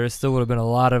list together, it still would have been a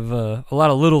lot of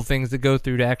little things to go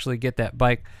through to actually get that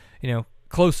bike,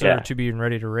 closer to being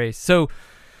ready to race. So,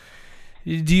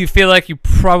 do you feel like you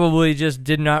probably just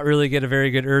did not really get a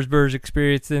very good Ottersberg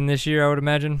experience in this year, I would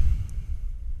imagine?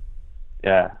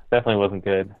 Yeah, definitely wasn't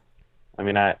good. I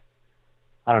mean, I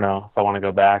don't know if I want to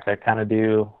go back. I kind of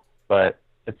do, but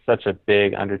it's such a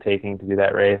big undertaking to do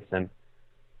that race. And,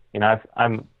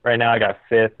 I'm right now I got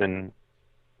 5th, and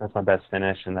that's my best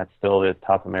finish, and that's still the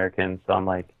top American. So I'm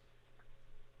like,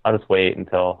 I'll just wait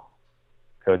until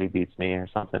Cody beats me or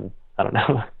something. I don't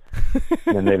know.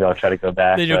 And then maybe I'll try to go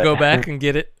back. Then you'll go back and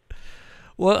get it.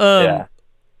 Well,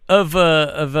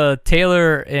 Of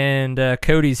Taylor and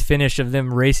Cody's finish of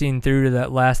them racing through to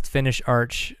that last finish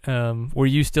arch, were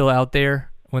you still out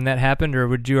there when that happened, or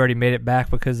would you already made it back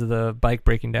because of the bike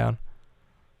breaking down?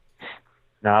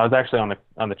 No, I was actually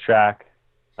on the track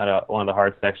at one of the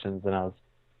hard sections, and I was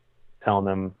trying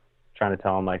to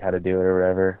tell them like how to do it or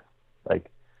whatever. Like,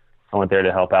 I went there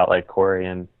to help out like Corey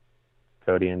and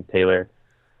Cody and Taylor,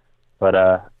 but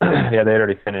yeah, they'd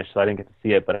already finished, so I didn't get to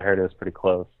see it, but I heard it was pretty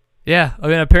close. Yeah, I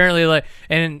mean, apparently, like,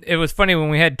 and it was funny when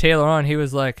we had Taylor on. He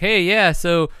was like, "Hey, yeah,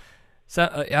 so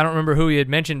I don't remember who he had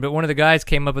mentioned, but one of the guys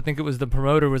came up. I think it was the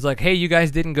promoter. Was like, "Hey, you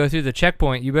guys didn't go through the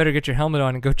checkpoint. You better get your helmet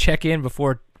on and go check in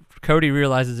before Cody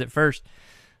realizes it first."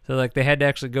 So like, they had to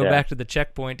actually go back to the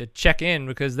checkpoint to check in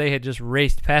because they had just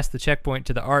raced past the checkpoint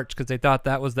to the arch because they thought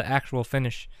that was the actual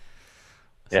finish.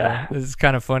 So this is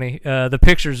kind of funny. The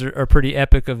pictures are pretty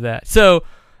epic of that. So.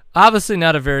 Obviously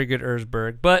not a very good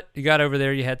Ottersberg, but you got over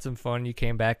there, you had some fun, you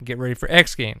came back and get ready for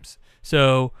X Games.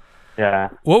 So,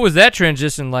 what was that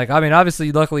transition like? I mean,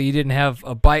 obviously, luckily you didn't have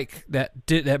a bike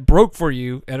that broke for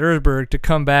you at Ottersberg to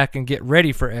come back and get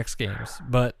ready for X Games,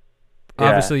 but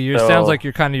obviously it sounds like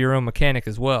you're kind of your own mechanic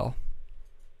as well.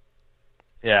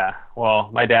 Yeah,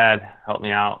 well, my dad helped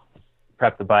me out,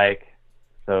 prep the bike,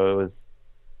 so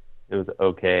it was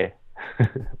okay.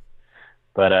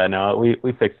 But no,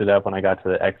 we fixed it up when I got to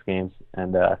the X Games,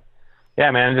 and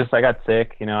yeah, man, I got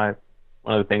sick. One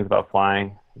of the things about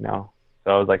flying, so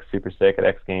I was like super sick at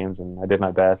X Games, and I did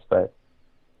my best, but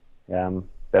yeah,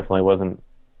 definitely wasn't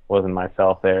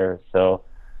myself there. So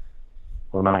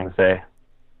what am I gonna say?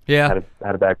 Yeah,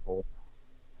 had a bad cold.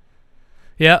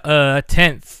 Yeah,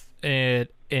 10th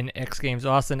in X Games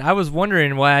Austin. I was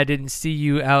wondering why I didn't see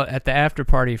you out at the after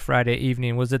party Friday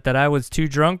evening. Was it that I was too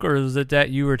drunk, or was it that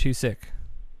you were too sick?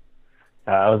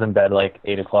 I was in bed like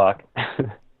 8 o'clock.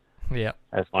 Yeah.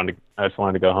 I just wanted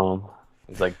to go home.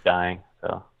 I was like dying.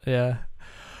 So. Yeah.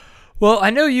 Well, I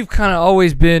know you've kind of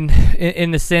always been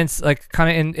in the sense like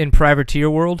kind of in privateer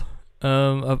world,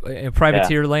 in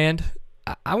privateer land.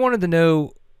 I wanted to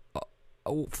know,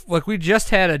 like, we just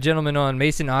had a gentleman on,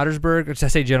 Mason Ottersberg, which I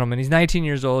say gentleman. He's 19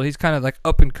 years old. He's kind of like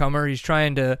up and comer. He's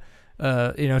trying to,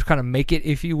 kind of make it,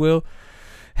 if you will.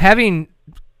 Having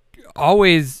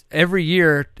always, every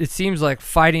year, it seems like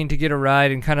fighting to get a ride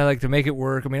and kind of like to make it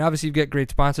work. I mean, obviously you've got great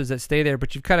sponsors that stay there,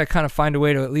 but you've got to kind of find a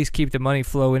way to at least keep the money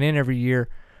flowing in every year.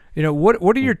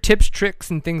 What are your tips, tricks,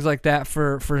 and things like that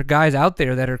for guys out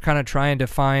there that are kind of trying to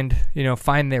find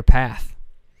their path?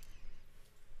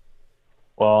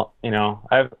 Well,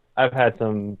 I've had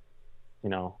some,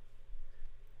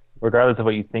 regardless of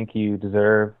what you think you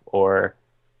deserve or,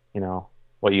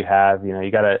 what you have, you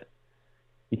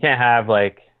can't have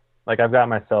like I've got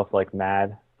myself like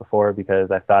mad before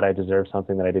because I thought I deserved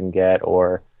something that I didn't get,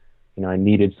 or, I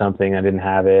needed something, I didn't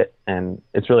have it. And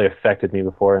it's really affected me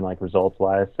before in like results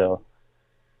wise. So,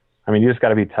 I mean, you just got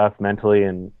to be tough mentally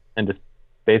and just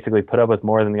basically put up with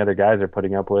more than the other guys are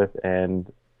putting up with.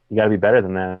 And you got to be better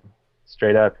than them.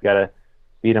 Straight up, you got to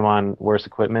beat them on worse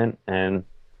equipment, and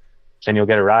then you'll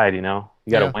get a ride. You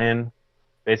got to win.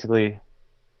 Basically,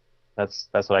 that's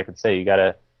what I could say.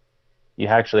 You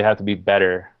actually have to be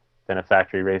better than a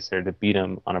factory racer to beat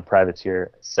them on a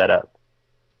privateer setup.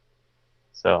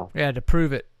 So Yeah, to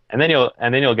prove it. and then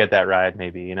you'll get that ride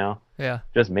maybe, you know, Yeah.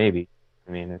 just maybe.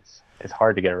 I mean, it's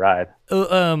hard to get a ride.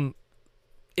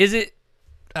 Is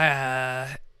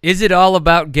it all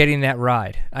about getting that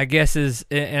ride? I guess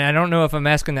and I don't know if I'm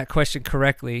asking that question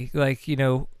correctly. Like, you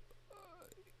know,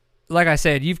 like I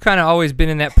said, you've kind of always been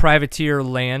in that privateer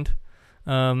land,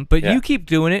 but you keep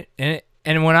doing it,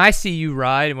 and when I see you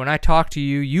ride and when I talk to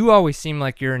you, you always seem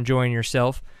like you're enjoying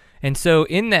yourself. And so,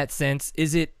 in that sense,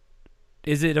 is it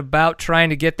about trying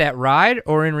to get that ride,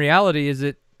 or in reality, is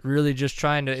it really just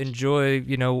trying to enjoy,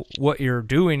 you know, what you're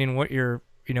doing and what you're,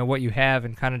 you know, what you have,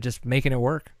 and kind of just making it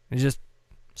work and just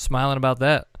smiling about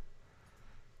that?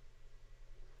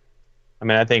 I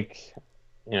mean, I think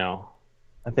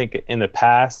in the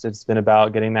past it's been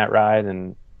about getting that ride,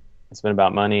 and it's been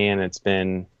about money, and it's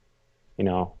been, you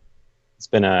know, it's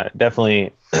been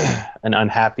definitely an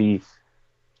unhappy,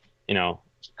 you know,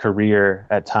 career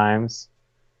at times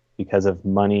because of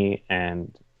money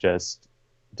and just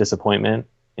disappointment,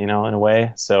 you know, in a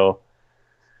way. So,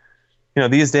 you know,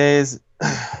 these days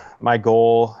my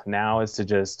goal now is to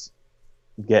just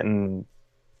get in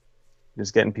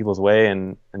people's way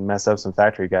and mess up some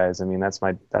factory guys. I mean, that's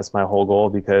my whole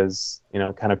goal, because, you know,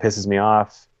 it kind of pisses me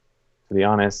off, to be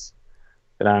honest,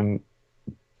 that I'm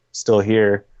still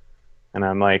here and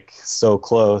I'm like so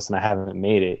close and I haven't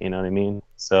made it, you know what I mean?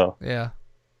 So yeah.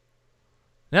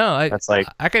 No, that's like,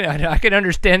 I can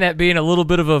understand that being a little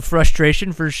bit of a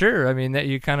frustration for sure. I mean, that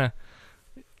you kind of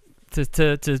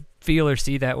to feel or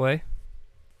see that way.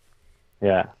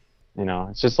 Yeah. You know,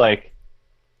 it's just like,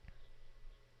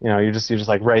 you know, you're just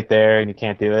like right there and you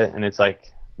can't do it. And it's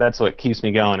like, that's what keeps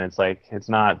me going. It's like, it's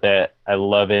not that I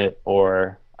love it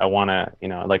or I want to, you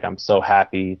know, like I'm so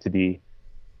happy to be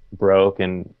broke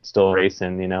and still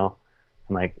racing, you know,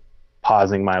 I'm like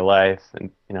pausing my life. And,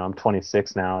 you know, I'm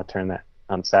 26 now. I turned that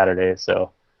on Saturday.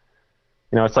 So,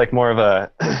 you know, it's like more of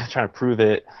a trying to prove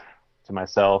it to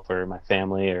myself or my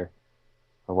family or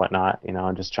whatnot, you know,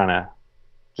 I'm just trying to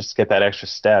just get that extra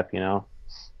step, you know.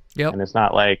 Yep. And it's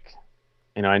not like,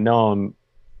 you know, I know I'm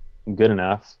good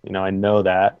enough, you know, I know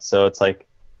that. So it's like,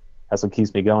 that's what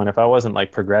keeps me going. If I wasn't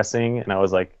like progressing and I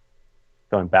was like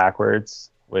going backwards,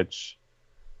 which,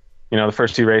 you know, the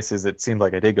first two races, it seemed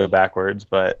like I did go backwards,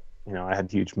 but, you know, I had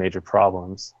huge major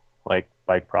problems, like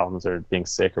bike problems or being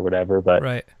sick or whatever. But,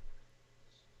 right.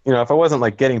 You know, if I wasn't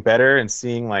like getting better and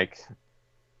seeing like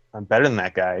I'm better than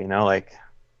that guy, you know, like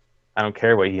I don't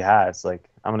care what he has, like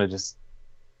I'm going to just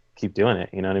keep doing it.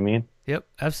 You know what I mean? Yep,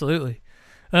 absolutely.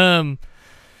 So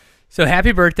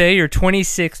happy birthday. You're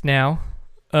 26 now.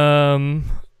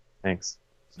 Thanks.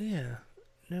 Yeah.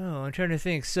 No, I'm trying to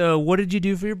think. So what did you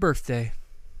do for your birthday?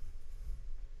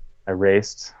 I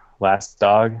raced last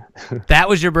dog. That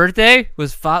was your birthday?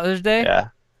 Was Father's Day? Yeah.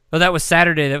 Oh, that was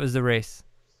Saturday. That was the race.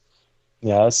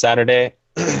 Yeah, it was Saturday.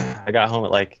 I got home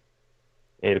at like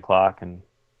 8 o'clock and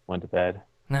went to bed.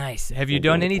 Nice. Have you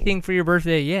done anything for your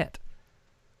birthday yet?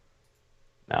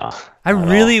 No. I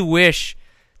really wish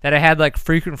that I had like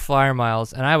frequent flyer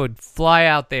miles and I would fly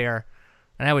out there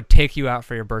and I would take you out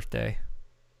for your birthday.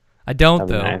 I don't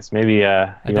though. Nice. Maybe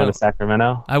you go to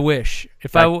Sacramento? I wish.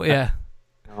 If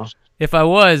No. If I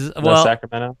was, well,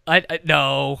 Sacramento? I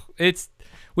no. It's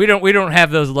we don't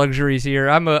have those luxuries here.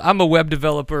 I'm a web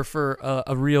developer for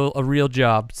a real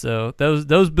job. So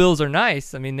those bills are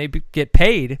nice. I mean, they get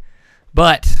paid,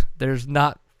 but there's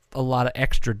not a lot of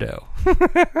extra dough.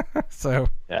 So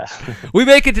yeah, we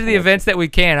make it to the events that we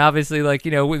can. Obviously, like,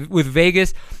 you know, with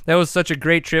Vegas, that was such a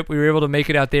great trip. We were able to make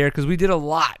it out there because we did a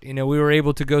lot. You know, we were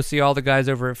able to go see all the guys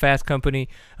over at Fast Company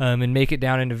and make it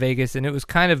down into Vegas, and it was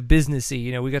kind of businessy.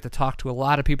 You know, we got to talk to a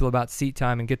lot of people about seat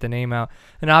time and get the name out.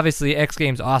 And obviously, X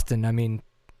Games Austin. I mean,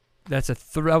 that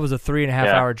was a 3.5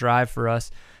 hour drive for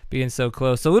us, being so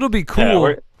close. So it'll be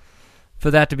cool for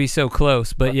that to be so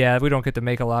close. But yeah, we don't get to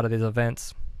make a lot of these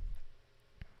events.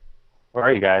 Where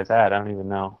are you guys at? I don't even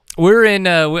know. We're in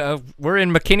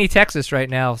McKinney, Texas right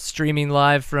now, streaming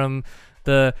live from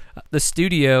the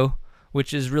studio,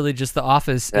 which is really just the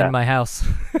office in my house.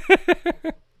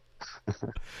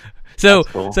 So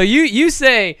cool. So you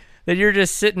say that you're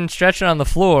just sitting stretching on the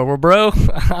floor. Well, bro,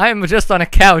 I'm just on a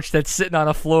couch that's sitting on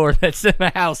a floor that's in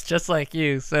a house just like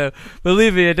you. So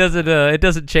believe me, it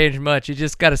doesn't change much. You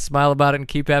just got to smile about it and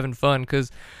keep having fun,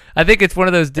 because I think it's one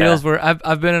of those deals where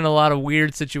I've been in a lot of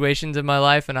weird situations in my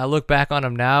life, and I look back on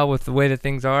them now with the way that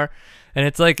things are, and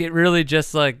it's like it really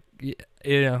just like, you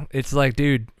know, it's like,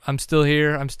 dude, I'm still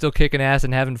here, I'm still kicking ass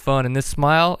and having fun, and this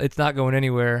smile, it's not going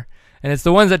anywhere. And it's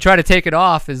the ones that try to take it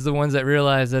off is the ones that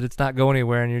realize that it's not going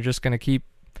anywhere, and you're just gonna keep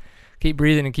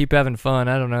breathing and keep having fun.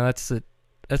 I don't know,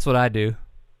 that's what I do.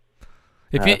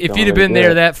 If Feeling you'd have really been there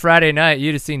good. that Friday night,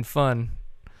 you'd have seen fun.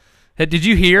 Did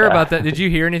you hear about that? Did you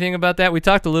hear anything about that? We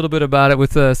talked a little bit about it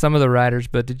with some of the riders,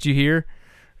 but did you hear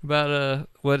about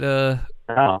what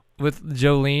Oh, with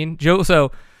Jolene?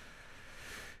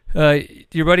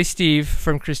 Your buddy Steve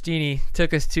from Christini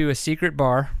took us to a secret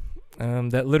bar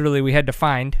that literally we had to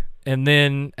find. And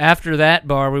then after that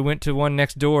bar, we went to one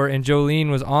next door, and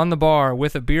Jolene was on the bar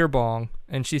with a beer bong,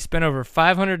 and she spent over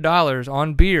 $500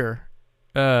 on beer,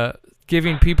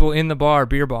 giving people in the bar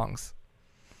beer bongs.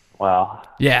 wow.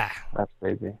 Yeah, That's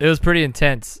crazy. it was pretty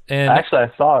intense. And Actually,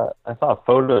 I saw a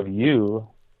photo of you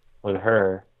with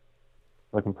her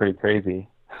looking pretty crazy.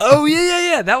 oh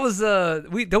yeah. That was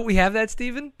we have that,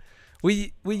 Steven?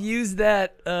 We used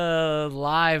that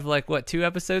live like 2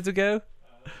 episodes ago.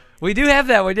 We do have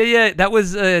that one. Yeah, that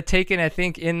was taken, I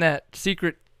think, in that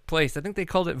secret place. I think they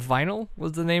called it Vinyl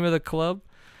was the name of the club.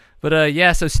 But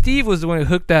yeah, so Steve was the one who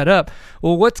hooked that up.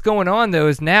 Well, what's going on though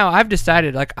is now I've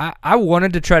decided like I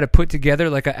wanted to try to put together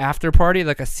like an after party,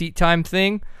 like a seat time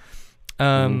thing,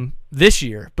 this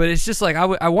year. But it's just like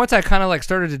once I kind of like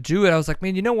started to do it, I was like,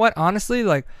 man, you know what? Honestly,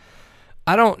 like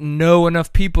I don't know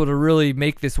enough people to really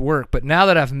make this work. But now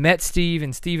that I've met Steve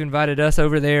and Steve invited us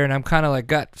over there, and I'm kind of like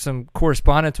got some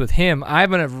correspondence with him,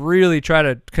 I'm gonna really try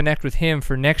to connect with him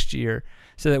for next year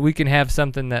so that we can have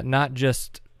something that not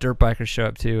just dirt bikers show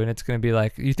up to, and it's going to be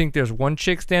like, you think there's one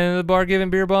chick standing in the bar giving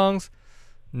beer bongs?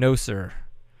 No, sir.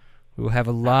 We will have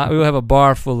a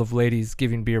bar full of ladies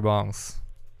giving beer bongs.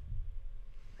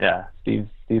 Yeah,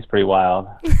 Steve's pretty wild.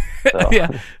 So.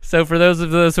 Yeah. So for those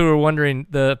of those who are wondering,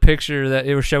 the picture that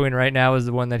it was showing right now is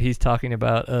the one that he's talking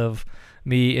about of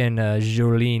me and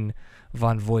Jolene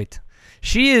von Voigt.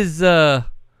 She is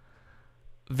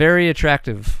very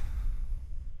attractive.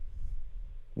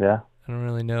 Yeah. I don't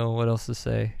really know what else to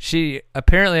say.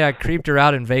 Apparently I creeped her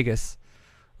out in Vegas,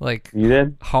 like You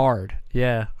did? hard.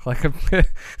 Yeah, like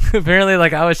apparently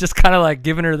like I was just kind of like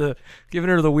giving her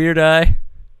the weird eye.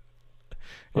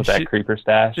 With And that creeper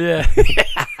stash? Yeah.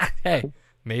 Hey,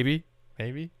 maybe.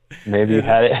 Maybe you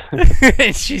had it.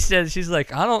 And she's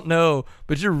like, I don't know,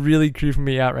 but you're really creeping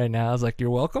me out right now. I was like,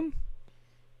 you're welcome.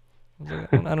 I was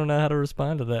like, I don't know how to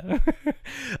respond to that.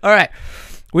 All right.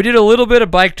 We did a little bit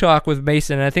of bike talk with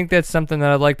Mason, and I think that's something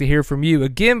that I'd like to hear from you.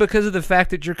 Again, because of the fact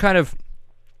that you're kind of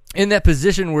in that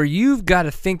position where you've got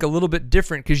to think a little bit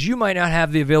different because you might not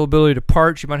have the availability to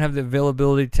parts, you might have the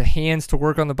availability to hands to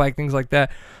work on the bike, things like that.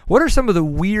 What are some of the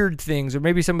weird things or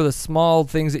maybe some of the small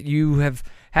things that you have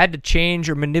had to change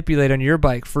or manipulate on your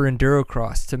bike for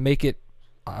endurocross to make it,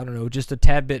 I don't know, just a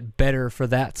tad bit better for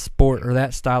that sport or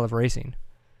that style of racing?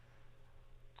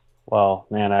 Well,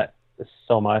 man, it's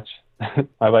so much.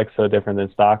 My bike's so different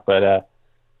than stock, but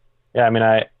yeah, I mean,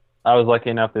 I was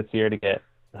lucky enough this year to get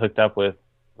hooked up with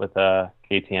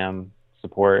KTM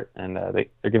support, and they're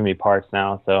giving me parts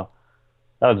now, so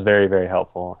that was very, very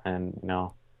helpful. And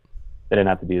they didn't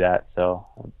have to do that, so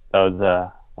that was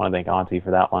I want to thank Auntie for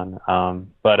that one.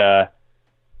 But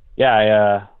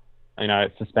yeah,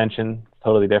 suspension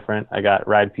totally different. I got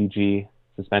Ride PG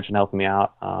suspension helping me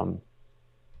out,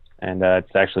 and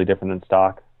it's actually different than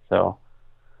stock. So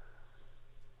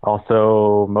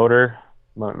also motor,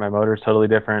 my motor is totally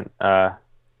different.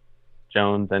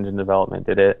 Jones Engine Development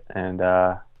did it, and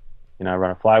I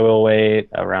run a flywheel weight,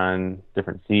 I run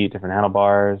different seat, different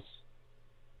handlebars,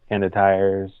 Kenda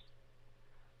tires.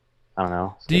 I don't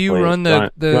know. Do you run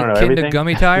the Kenda everything?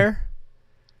 gummy tire?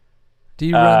 Do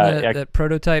you run that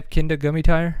prototype Kenda gummy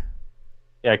tire?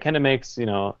 Yeah, Kenda makes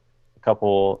a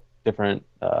couple different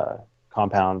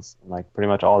compounds, like pretty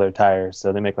much all their tires.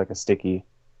 So they make like a sticky,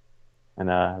 and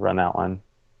run that one.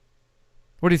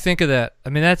 What do you think of that? I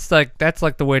mean, that's like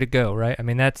the way to go, right? I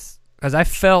mean, that's because I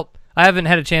haven't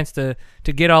had a chance to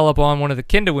get all up on one of the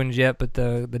Kenda ones yet, but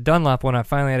the Dunlop one I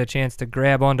finally had a chance to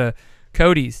grab onto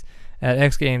Cody's at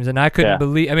X Games, and I couldn't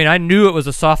believe. I mean, I knew it was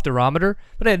a soft durometer,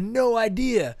 but I had no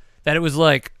idea that it was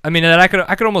like. I mean, that I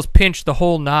could almost pinch the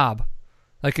whole knob,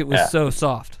 like it was so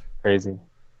soft. Crazy.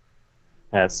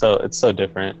 Yeah, it's so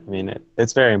different. I mean,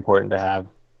 it's very important to have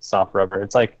soft rubber.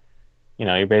 It's like,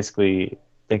 you're basically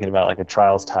thinking about like a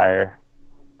trials tire,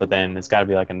 but then it's got to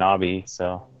be like a knobby,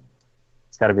 so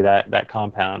it's got to be that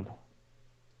compound.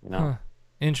 Huh.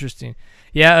 Interesting.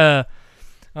 Yeah.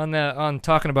 On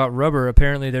talking about rubber,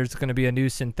 apparently there's going to be a new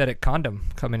synthetic condom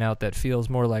coming out that feels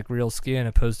more like real skin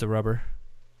opposed to rubber.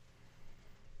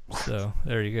 So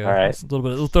there you go. All right. That's a little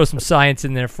bit. We'll throw some science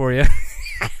in there for you.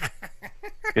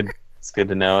 Good. It's good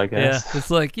to know, I guess. Yeah, it's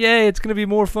like, yay, it's going to be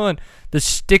more fun. The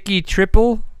sticky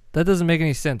triple, that doesn't make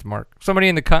any sense, Mark. Somebody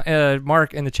in the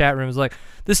Mark in the chat room is like,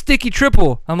 the sticky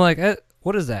triple. I'm like,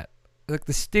 what is that? Like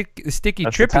the sticky That's trippy.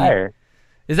 the tire.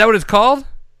 Is that what it's called?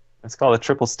 It's called a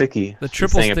triple sticky. The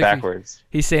triple He's saying sticky. it backwards.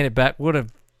 He's saying it back. What a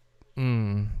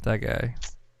that guy.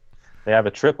 They have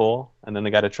a triple, and then they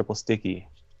got a triple sticky.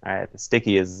 All right, the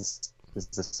sticky is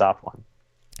the soft one.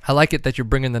 I like it that you're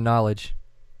bringing the knowledge.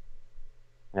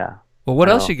 Yeah. Well, what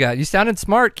else you got? You sounded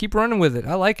smart. Keep running with it.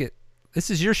 I like it. This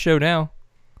is your show now.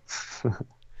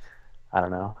 I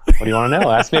don't know. What do you want to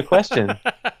know? Ask me a question.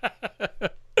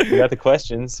 You got the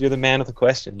questions. You're the man with the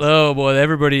questions. Oh, boy.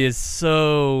 Everybody is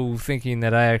so thinking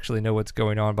that I actually know what's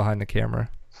going on behind the camera.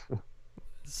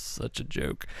 Such a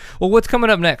joke. Well, what's coming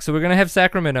up next? So we're going to have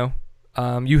Sacramento.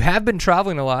 You have been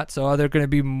traveling a lot, so are there going to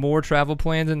be more travel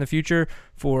plans in the future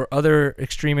for other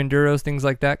extreme enduros, things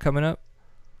like that coming up?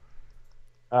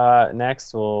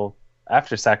 Next,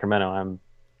 after Sacramento, I'm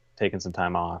taking some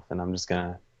time off, and I'm just going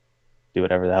to do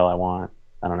whatever the hell I want.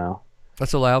 I don't know.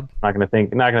 That's allowed. Not gonna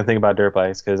think about dirt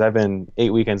bikes because I've been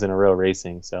 8 weekends in a row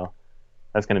racing, so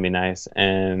that's gonna be nice.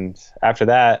 And after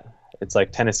that, it's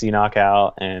like Tennessee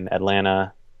Knockout and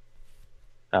Atlanta.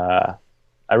 I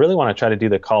really want to try to do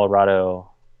the Colorado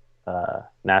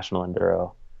National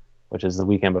Enduro, which is the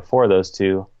weekend before those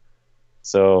two.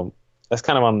 So that's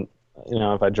kind of on.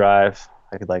 If I drive,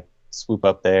 I could like swoop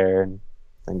up there and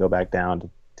then go back down to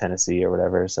Tennessee or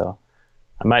whatever. So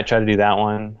I might try to do that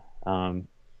one.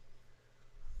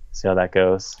 See how that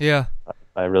goes. Yeah. If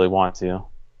I really want to.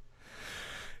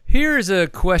 Here's a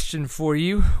question for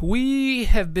you. We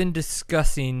have been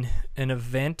discussing an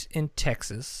event in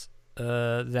Texas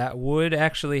that would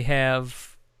actually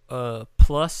have a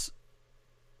plus.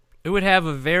 It would have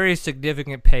a very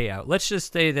significant payout. Let's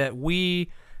just say that we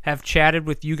have chatted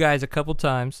with you guys a couple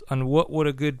times on what would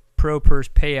a good pro purse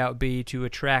payout be to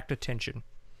attract attention,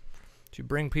 to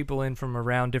bring people in from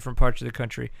around different parts of the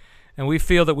country. And we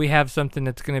feel that we have something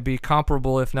that's going to be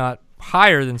comparable, if not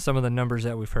higher, than some of the numbers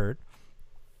that we've heard.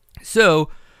 So,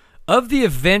 of the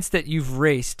events that you've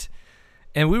raced,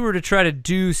 and we were to try to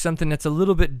do something that's a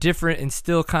little bit different and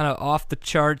still kind of off the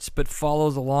charts, but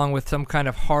follows along with some kind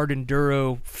of hard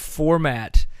enduro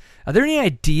format, are there any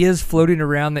ideas floating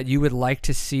around that you would like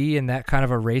to see in that kind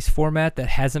of a race format that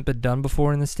hasn't been done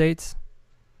before in the States?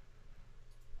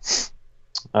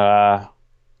 Well,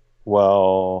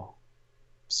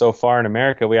 so far in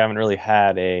America, we haven't really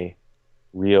had a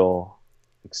real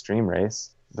extreme race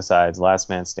besides Last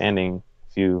Man Standing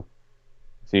a few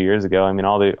years ago. I mean,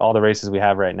 all the races we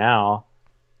have right now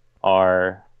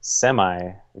are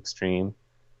semi-extreme,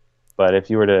 but if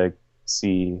you were to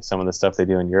see some of the stuff they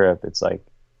do in Europe, it's like,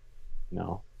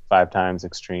 5 times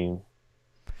extreme.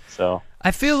 So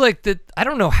I feel like that, I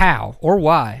don't know how or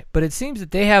why, but it seems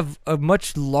that they have a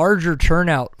much larger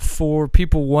turnout for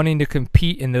people wanting to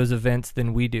compete in those events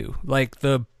than we do. Like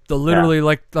the literally, Yeah.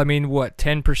 like, I mean, what,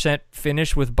 10%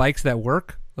 finish with bikes that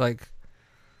work? Like,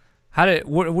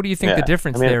 what do you think the Yeah.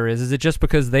 difference I mean, there is? Is it just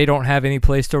because they don't have any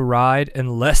place to ride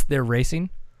unless they're racing?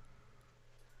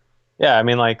 Yeah, I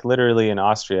mean, like literally in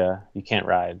Austria, you can't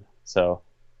ride. So,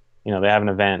 they have an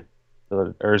event,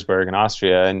 the Ottersberg in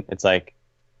Austria, and it's like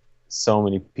so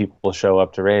many people show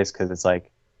up to race because it's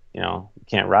like, you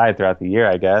can't ride throughout the year,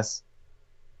 I guess,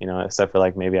 except for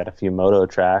like maybe at a few moto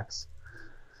tracks.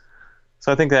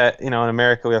 So I think that, in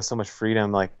America, we have so much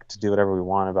freedom, like to do whatever we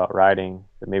want about riding,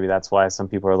 that maybe that's why some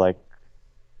people are like,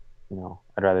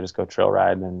 I'd rather just go trail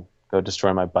ride than go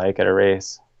destroy my bike at a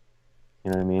race.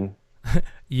 You know what I mean?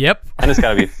 Yep. And it's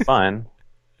got to be fun.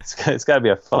 It's got to be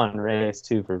a fun race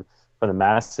too for the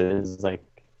masses. Like,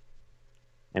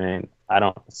 I mean, I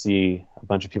don't see a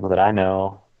bunch of people that I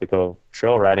know that go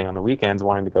trail riding on the weekends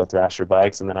wanting to go thrasher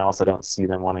bikes, and then I also don't see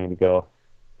them wanting to go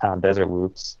pound desert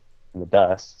whoops in the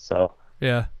dust. So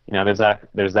Yeah. there's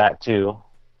that too.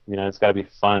 It's got to be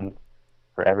fun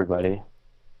for everybody.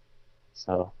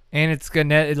 So, And it's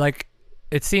gonna, like,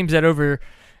 it seems that over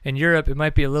in Europe it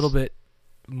might be a little bit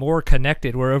more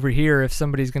connected. Where over here, if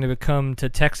somebody's going to come to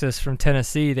Texas from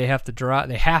Tennessee, they have to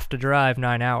drive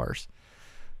 9 hours,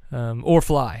 or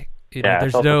fly.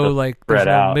 There's no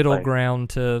middle ground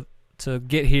to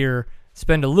get here,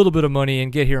 spend a little bit of money,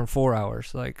 and get here in 4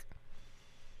 hours. Like,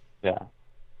 yeah,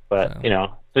 but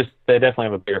so. just they definitely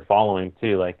have a bigger following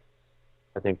too. Like,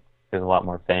 I think there's a lot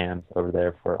more fans over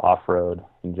there for off-road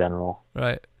in general.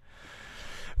 Right.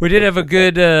 We did have a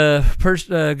good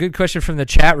good question from the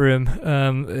chat room,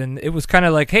 and it was kind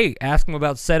of like, hey, ask them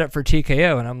about setup for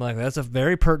TKO, and I'm like, that's a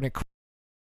very pertinent question.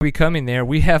 We coming there.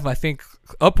 We have, I think,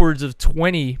 upwards of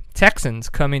 20 Texans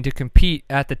coming to compete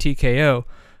at the TKO.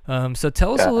 So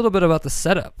tell us a little bit about the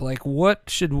setup. Like, what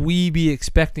should we be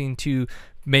expecting to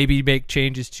maybe make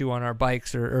changes to on our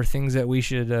bikes, or things that we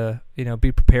should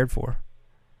be prepared for?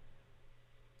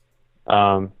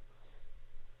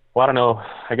 Well, I don't know.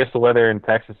 I guess the weather in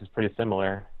Texas is pretty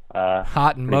similar.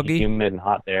 Hot and Pretty muggy. humid and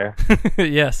hot there.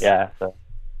 Yes. Yeah, so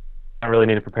I don't really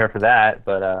need to prepare for that.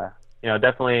 But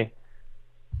definitely,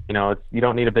 you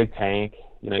don't need a big tank.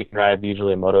 You can ride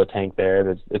usually a moto tank there.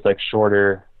 It's like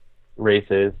shorter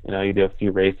races. You do a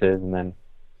few races, and then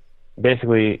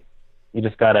basically you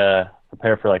just gotta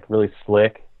prepare for like really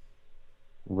slick,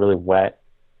 really wet,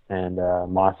 and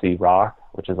mossy rock,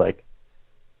 which is like,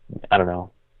 I don't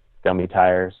know, gummy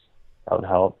tires. That would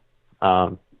help.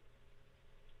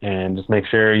 And just make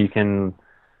sure you can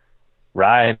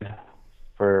ride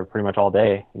for pretty much all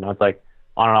day. It's like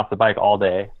on and off the bike all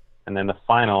day. And then the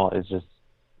final is just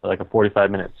like a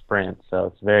 45-minute sprint. So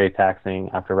it's very taxing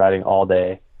after riding all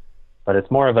day. But it's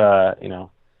more of a, it's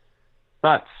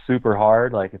not super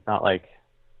hard. Like, it's not like,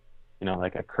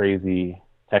 like a crazy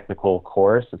technical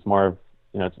course. It's more of,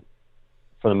 it's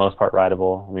for the most part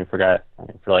rideable. I mean, for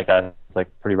like us, it's like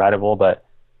pretty rideable, but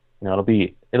it'll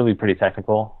be pretty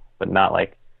technical, but not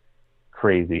like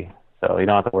crazy. So you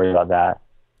don't have to worry about that.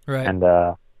 Right. And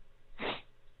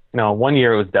 1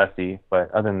 year it was dusty, but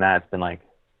other than that, it's been like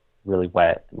really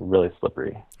wet and really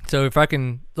slippery. So if I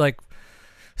can like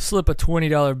slip a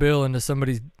 $20 bill into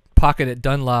somebody's pocket at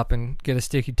Dunlop and get a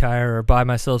sticky tire, or buy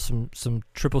myself some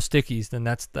triple stickies, then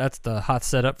that's the hot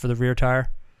setup for the rear tire.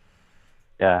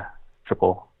 Yeah,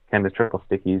 canvas triple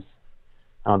stickies.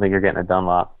 I don't think you're getting a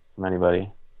Dunlop from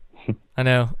anybody. I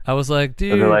know. I was like,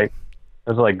 dude.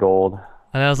 Those are like gold.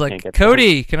 And I was like,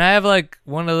 Cody, can I have like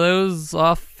one of those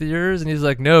off yours? And he's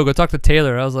like, no, go talk to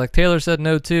Taylor. I was like, Taylor said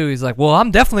no too. He's like, well,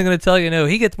 I'm definitely going to tell you no.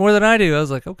 He gets more than I do. I was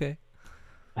like, okay.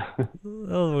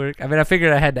 That'll work. I mean, I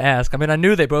figured I had to ask. I mean, I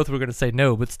knew they both were going to say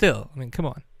no, but still, I mean, come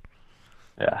on.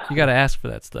 Yeah. You got to ask for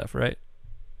that stuff, right?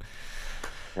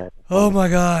 Yeah. Oh my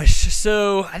gosh.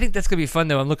 So I think that's going to be fun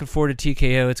though. I'm looking forward to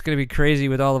TKO. It's going to be crazy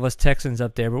with all of us Texans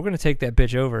up there, but we're going to take that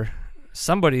bitch over.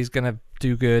 Somebody's going to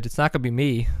do good. It's not going to be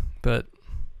me, but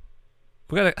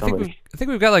we got. I think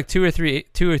we've got like two or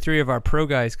three of our pro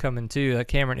guys coming too, like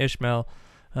Cameron Ishmael,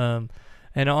 and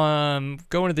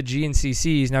going to the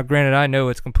GNCCs. Now, granted, I know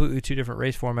it's completely two different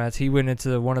race formats. He went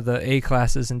into one of the A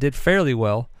classes and did fairly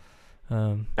well.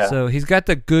 So he's got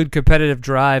the good competitive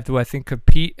drive to, I think,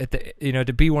 compete at the,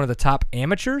 to be one of the top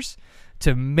amateurs,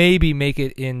 to maybe make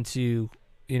it into,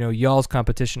 y'all's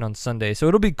competition on Sunday. So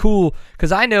it'll be cool,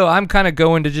 because I know I'm kind of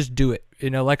going to just do it,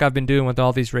 like I've been doing with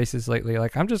all these races lately.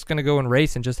 Like, I'm just going to go and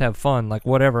race and just have fun. Like,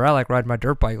 whatever. I like riding my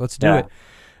dirt bike. Let's do it.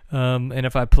 And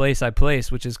if I place, I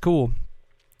place, which is cool.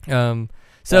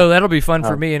 So that'll be fun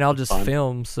for me, and I'll just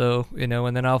film. So,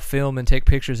 and then I'll film and take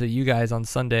pictures of you guys on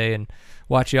Sunday and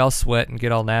watch y'all sweat and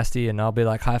get all nasty, and I'll be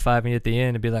like high-fiving you at the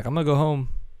end and be like, I'm going to go home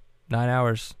 9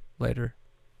 hours later.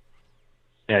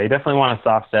 Yeah, you definitely want a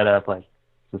soft setup, like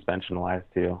suspension-wise,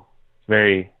 too. It's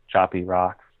very choppy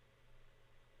rocks.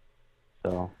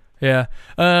 So. Yeah.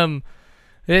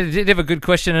 They did have a good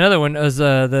question. Another one was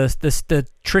the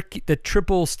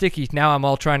triple sticky. Now I'm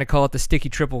all trying to call it the sticky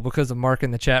triple because of Mark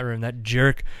in the chat room, that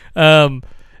jerk. Are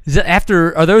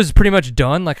those pretty much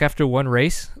done, like after one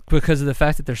race, because of the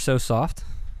fact that they're so soft?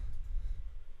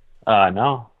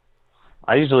 No.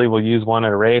 I usually will use one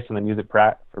at a race and then use it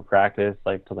for practice,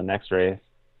 like till the next race.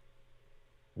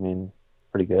 I mean,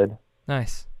 pretty good.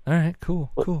 Nice. All right,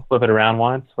 cool. Flip it around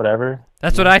once, whatever.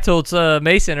 That's what I told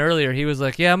Mason earlier. He was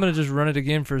like, "Yeah, I'm gonna just run it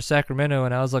again for Sacramento,"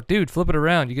 and I was like, "Dude, flip it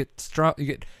around. You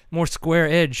get more square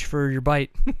edge for your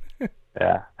bite."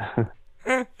 Yeah.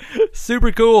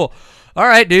 Super cool. All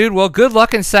right, dude. Well, good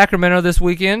luck in Sacramento this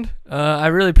weekend. I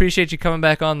really appreciate you coming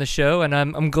back on the show, and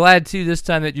I'm glad too this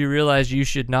time that you realized you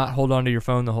should not hold on to your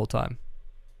phone the whole time.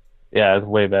 Yeah, it's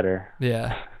way better.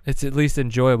 Yeah, it's at least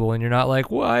enjoyable, and you're not like,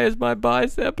 "Why is my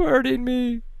bicep hurting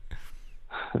me?"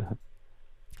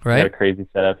 Right? Got a crazy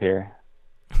setup here.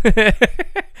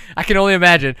 I can only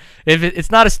imagine. If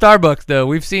it's not a Starbucks, though.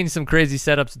 We've seen some crazy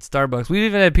setups at Starbucks. We've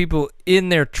even had people in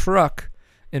their truck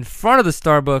in front of the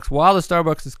Starbucks while the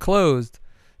Starbucks is closed,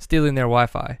 stealing their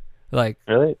Wi-Fi. Like,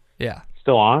 really? Yeah.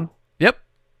 Still on? Yep.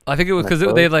 I think it was because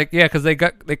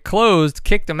they closed,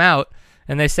 kicked them out,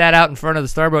 and they sat out in front of the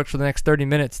Starbucks for the next 30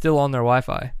 minutes, still on their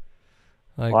Wi-Fi.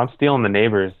 Well, I'm stealing the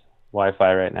neighbor's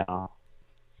Wi-Fi right now.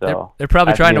 So they're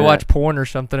probably trying to watch porn or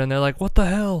something, and they're like, "What the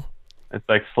hell?" It's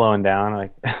like slowing down.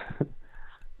 Like,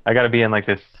 I got to be in like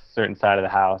this certain side of the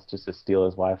house just to steal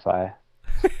his Wi-Fi.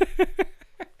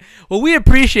 Well, we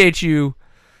appreciate you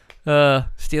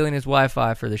stealing his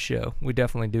Wi-Fi for the show. We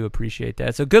definitely do appreciate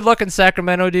that. So good luck in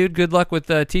Sacramento, dude. Good luck with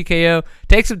TKO.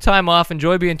 Take some time off.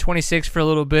 Enjoy being 26 for a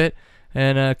little bit,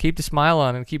 and keep the smile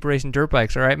on and keep racing dirt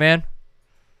bikes. All right, man?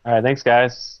 All right, thanks,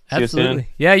 guys. Absolutely. See you soon.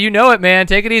 Yeah, you know it, man.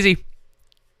 Take it easy.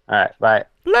 All right, bye.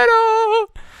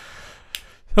 Later.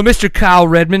 Well, Mr. Kyle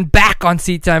Redmond back on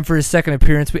Seat Time for his second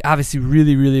appearance. We obviously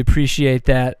really, really appreciate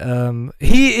that.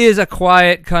 He is a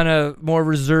quiet, kind of more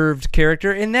reserved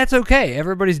character, and that's okay.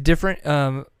 Everybody's different.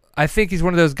 I think he's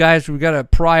one of those guys where we got to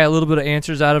pry a little bit of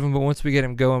answers out of him, but once we get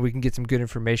him going, we can get some good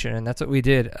information, and that's what we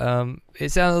did.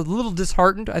 It sounded a little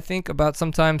disheartened, I think, about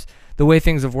sometimes the way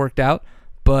things have worked out,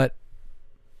 but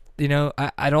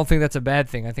I don't think that's a bad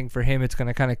thing. I think for him, it's going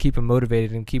to kind of keep him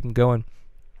motivated and keep him going.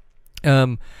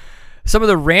 Some of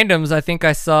the randoms I think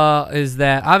I saw is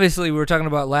that obviously we were talking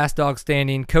about last dog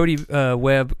standing. Cody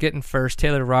Webb getting first,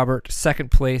 Taylor Robert second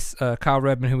place, Kyle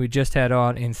Redmond, who we just had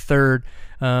on, in third.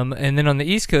 And then on the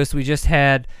East Coast, we just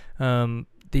had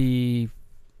the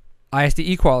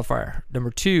ISDE qualifier,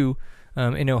 number 2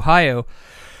 in Ohio.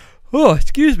 Oh,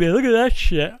 excuse me, look at that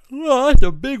shit. Oh, that's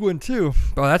a big one too.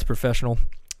 Oh, that's professional.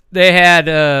 They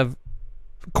had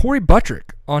Corey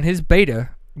Buttrick on his beta,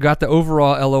 got the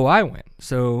overall LOI win.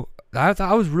 So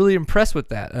I was really impressed with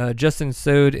that. Justin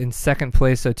Sode in second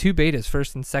place, so 2 betas,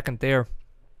 first and second there.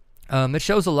 It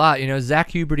shows a lot.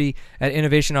 Zach Huberty at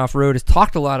Innovation Off-Road has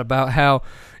talked a lot about how,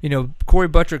 Corey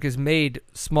Buttrick has made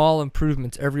small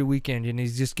improvements every weekend, and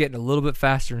he's just getting a little bit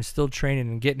faster and still training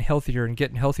and getting healthier.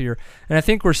 And I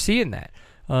think we're seeing that.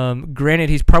 Granted,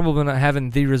 he's probably not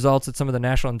having the results at some of the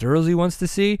national enduros he wants to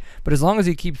see, but as long as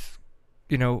he keeps,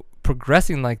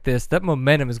 progressing like this, that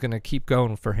momentum is going to keep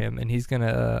going for him, and he's going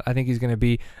to, I think he's going to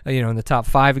be, in the top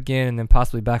 5 again, and then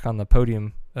possibly back on the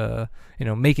podium,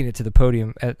 making it to the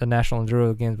podium at the National Enduro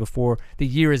again before the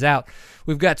year is out.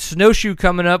 We've got Snowshoe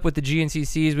coming up with the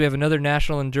GNCCs. We have another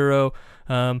National Enduro.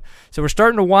 So we're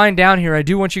starting to wind down here. I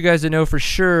do want you guys to know for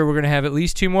sure we're going to have at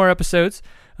least 2 more episodes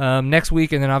next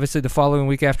week, and then obviously the following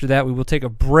week after that we will take a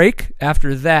break.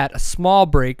 After that, a small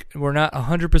break. We're not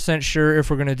 100% sure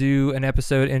if we're going to do an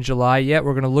episode in July yet.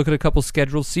 We're going to look at a couple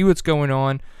schedules, see what's going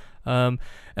on.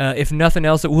 If nothing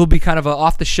else, it will be kind of an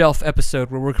off-the-shelf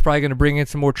episode where we're probably going to bring in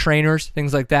some more trainers,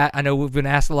 things like that. I know we've been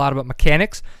asked a lot about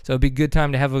mechanics, so it'd be a good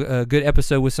time to have a good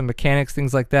episode with some mechanics,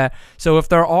 things like that. So if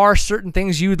there are certain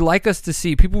things you'd like us to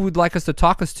see, people would like us to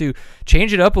talk us to,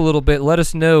 change it up a little bit. Let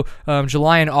us know.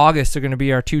 July and August are going to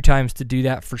be our 2 times to do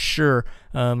that for sure,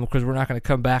 because we're not going to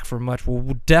come back for much.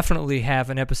 We'll definitely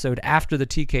have an episode after the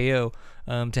TKO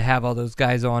to have all those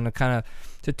guys on to kind of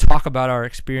to talk about our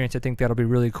experience. I think that'll be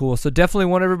really cool. So definitely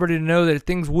want everybody to know that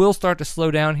things will start to slow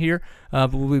down here,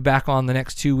 but we'll be back on the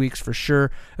next 2 weeks for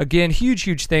sure. Again,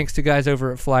 huge thanks to guys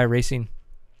over at Fly Racing.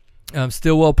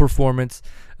 Stillwell Performance,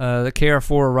 the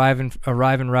KR4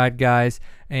 Arrive and Ride guys,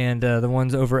 and the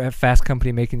ones over at Fast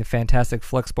Company making the fantastic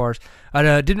flex bars.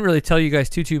 I didn't really tell you guys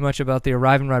too much about the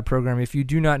Arrive and Ride program. If you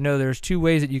do not know, there's 2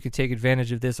 ways that you can take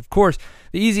advantage of this. Of course,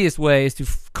 the easiest way is to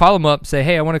call them up, say,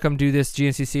 hey, I want to come do this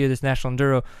GNCC or this National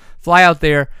Enduro. Fly out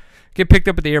there, get picked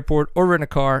up at the airport or rent a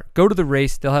car, go to the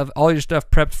race. They'll have all your stuff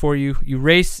prepped for you. You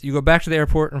race, you go back to the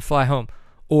airport and fly home.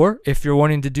 Or if you're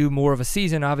wanting to do more of a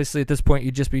season, obviously at this point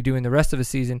you'd just be doing the rest of a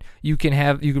season. You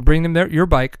can bring them your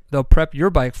bike. They'll prep your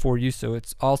bike for you, so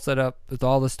it's all set up with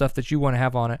all the stuff that you want to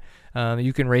have on it.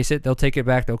 You can race it. They'll take it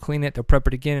back. They'll clean it. They'll prep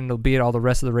it again, and it'll be at all the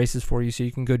rest of the races for you, so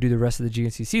you can go do the rest of the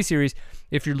GNCC series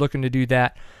if you're looking to do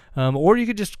that. Or you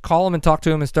could just call them and talk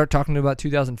to them and start talking about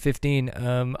 2015.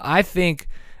 I think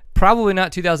probably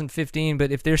not 2015,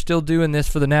 but if they're still doing this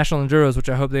for the National Enduros, which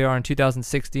I hope they are in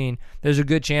 2016, there's a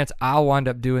good chance I'll wind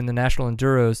up doing the National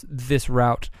Enduros this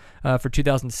route for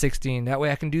 2016. That way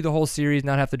I can do the whole series,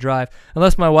 not have to drive,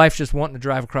 unless my wife's just wanting to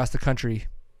drive across the country.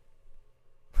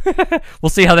 We'll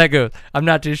see how that goes. I'm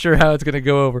not too sure how it's going to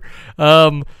go over.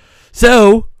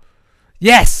 So,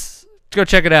 yes, go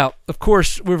check it out. Of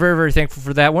course, we're very thankful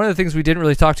for that. One of the things we didn't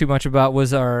really talk too much about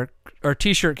was our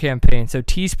t-shirt campaign. So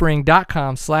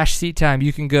teespring.com/seattime.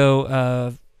 You can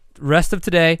go rest of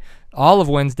today, all of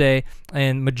Wednesday,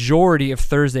 and majority of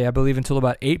Thursday. I believe until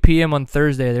about 8 p.m. on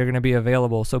Thursday they're going to be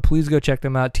available. So please go check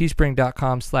them out.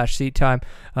 teespring.com/seattime.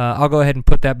 I'll go ahead and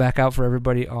put that back out for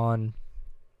everybody on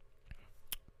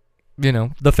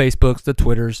the Facebooks, the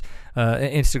Twitters,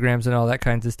 Instagrams, and all that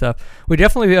kinds of stuff. We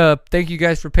definitely thank you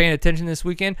guys for paying attention this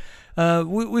weekend.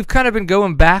 We've kind of been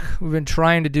going back. We've been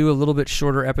trying to do a little bit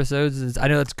shorter episodes. I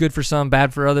know that's good for some,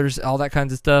 bad for others, all that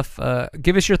kinds of stuff.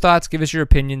 Give us your thoughts. Give us your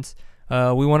opinions.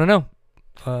 We want to know.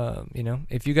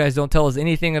 If you guys don't tell us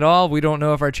anything at all, we don't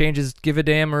know if our changes give a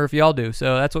damn or if y'all do.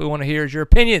 So that's what we want to hear is your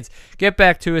opinions. Get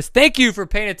back to us. Thank you for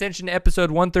paying attention to episode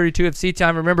 132 of Seat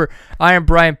Time. Remember, I am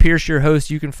Brian Pierce, your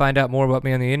host. You can find out more about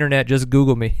me on the internet. Just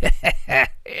Google me.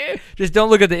 Just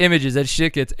don't look at the images. That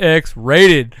shit gets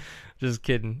X-rated. Just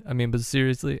kidding. But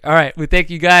seriously. All right. We thank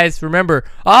you guys. Remember,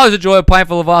 always enjoy a pint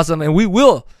full of awesome, and we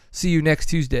will see you next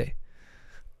Tuesday.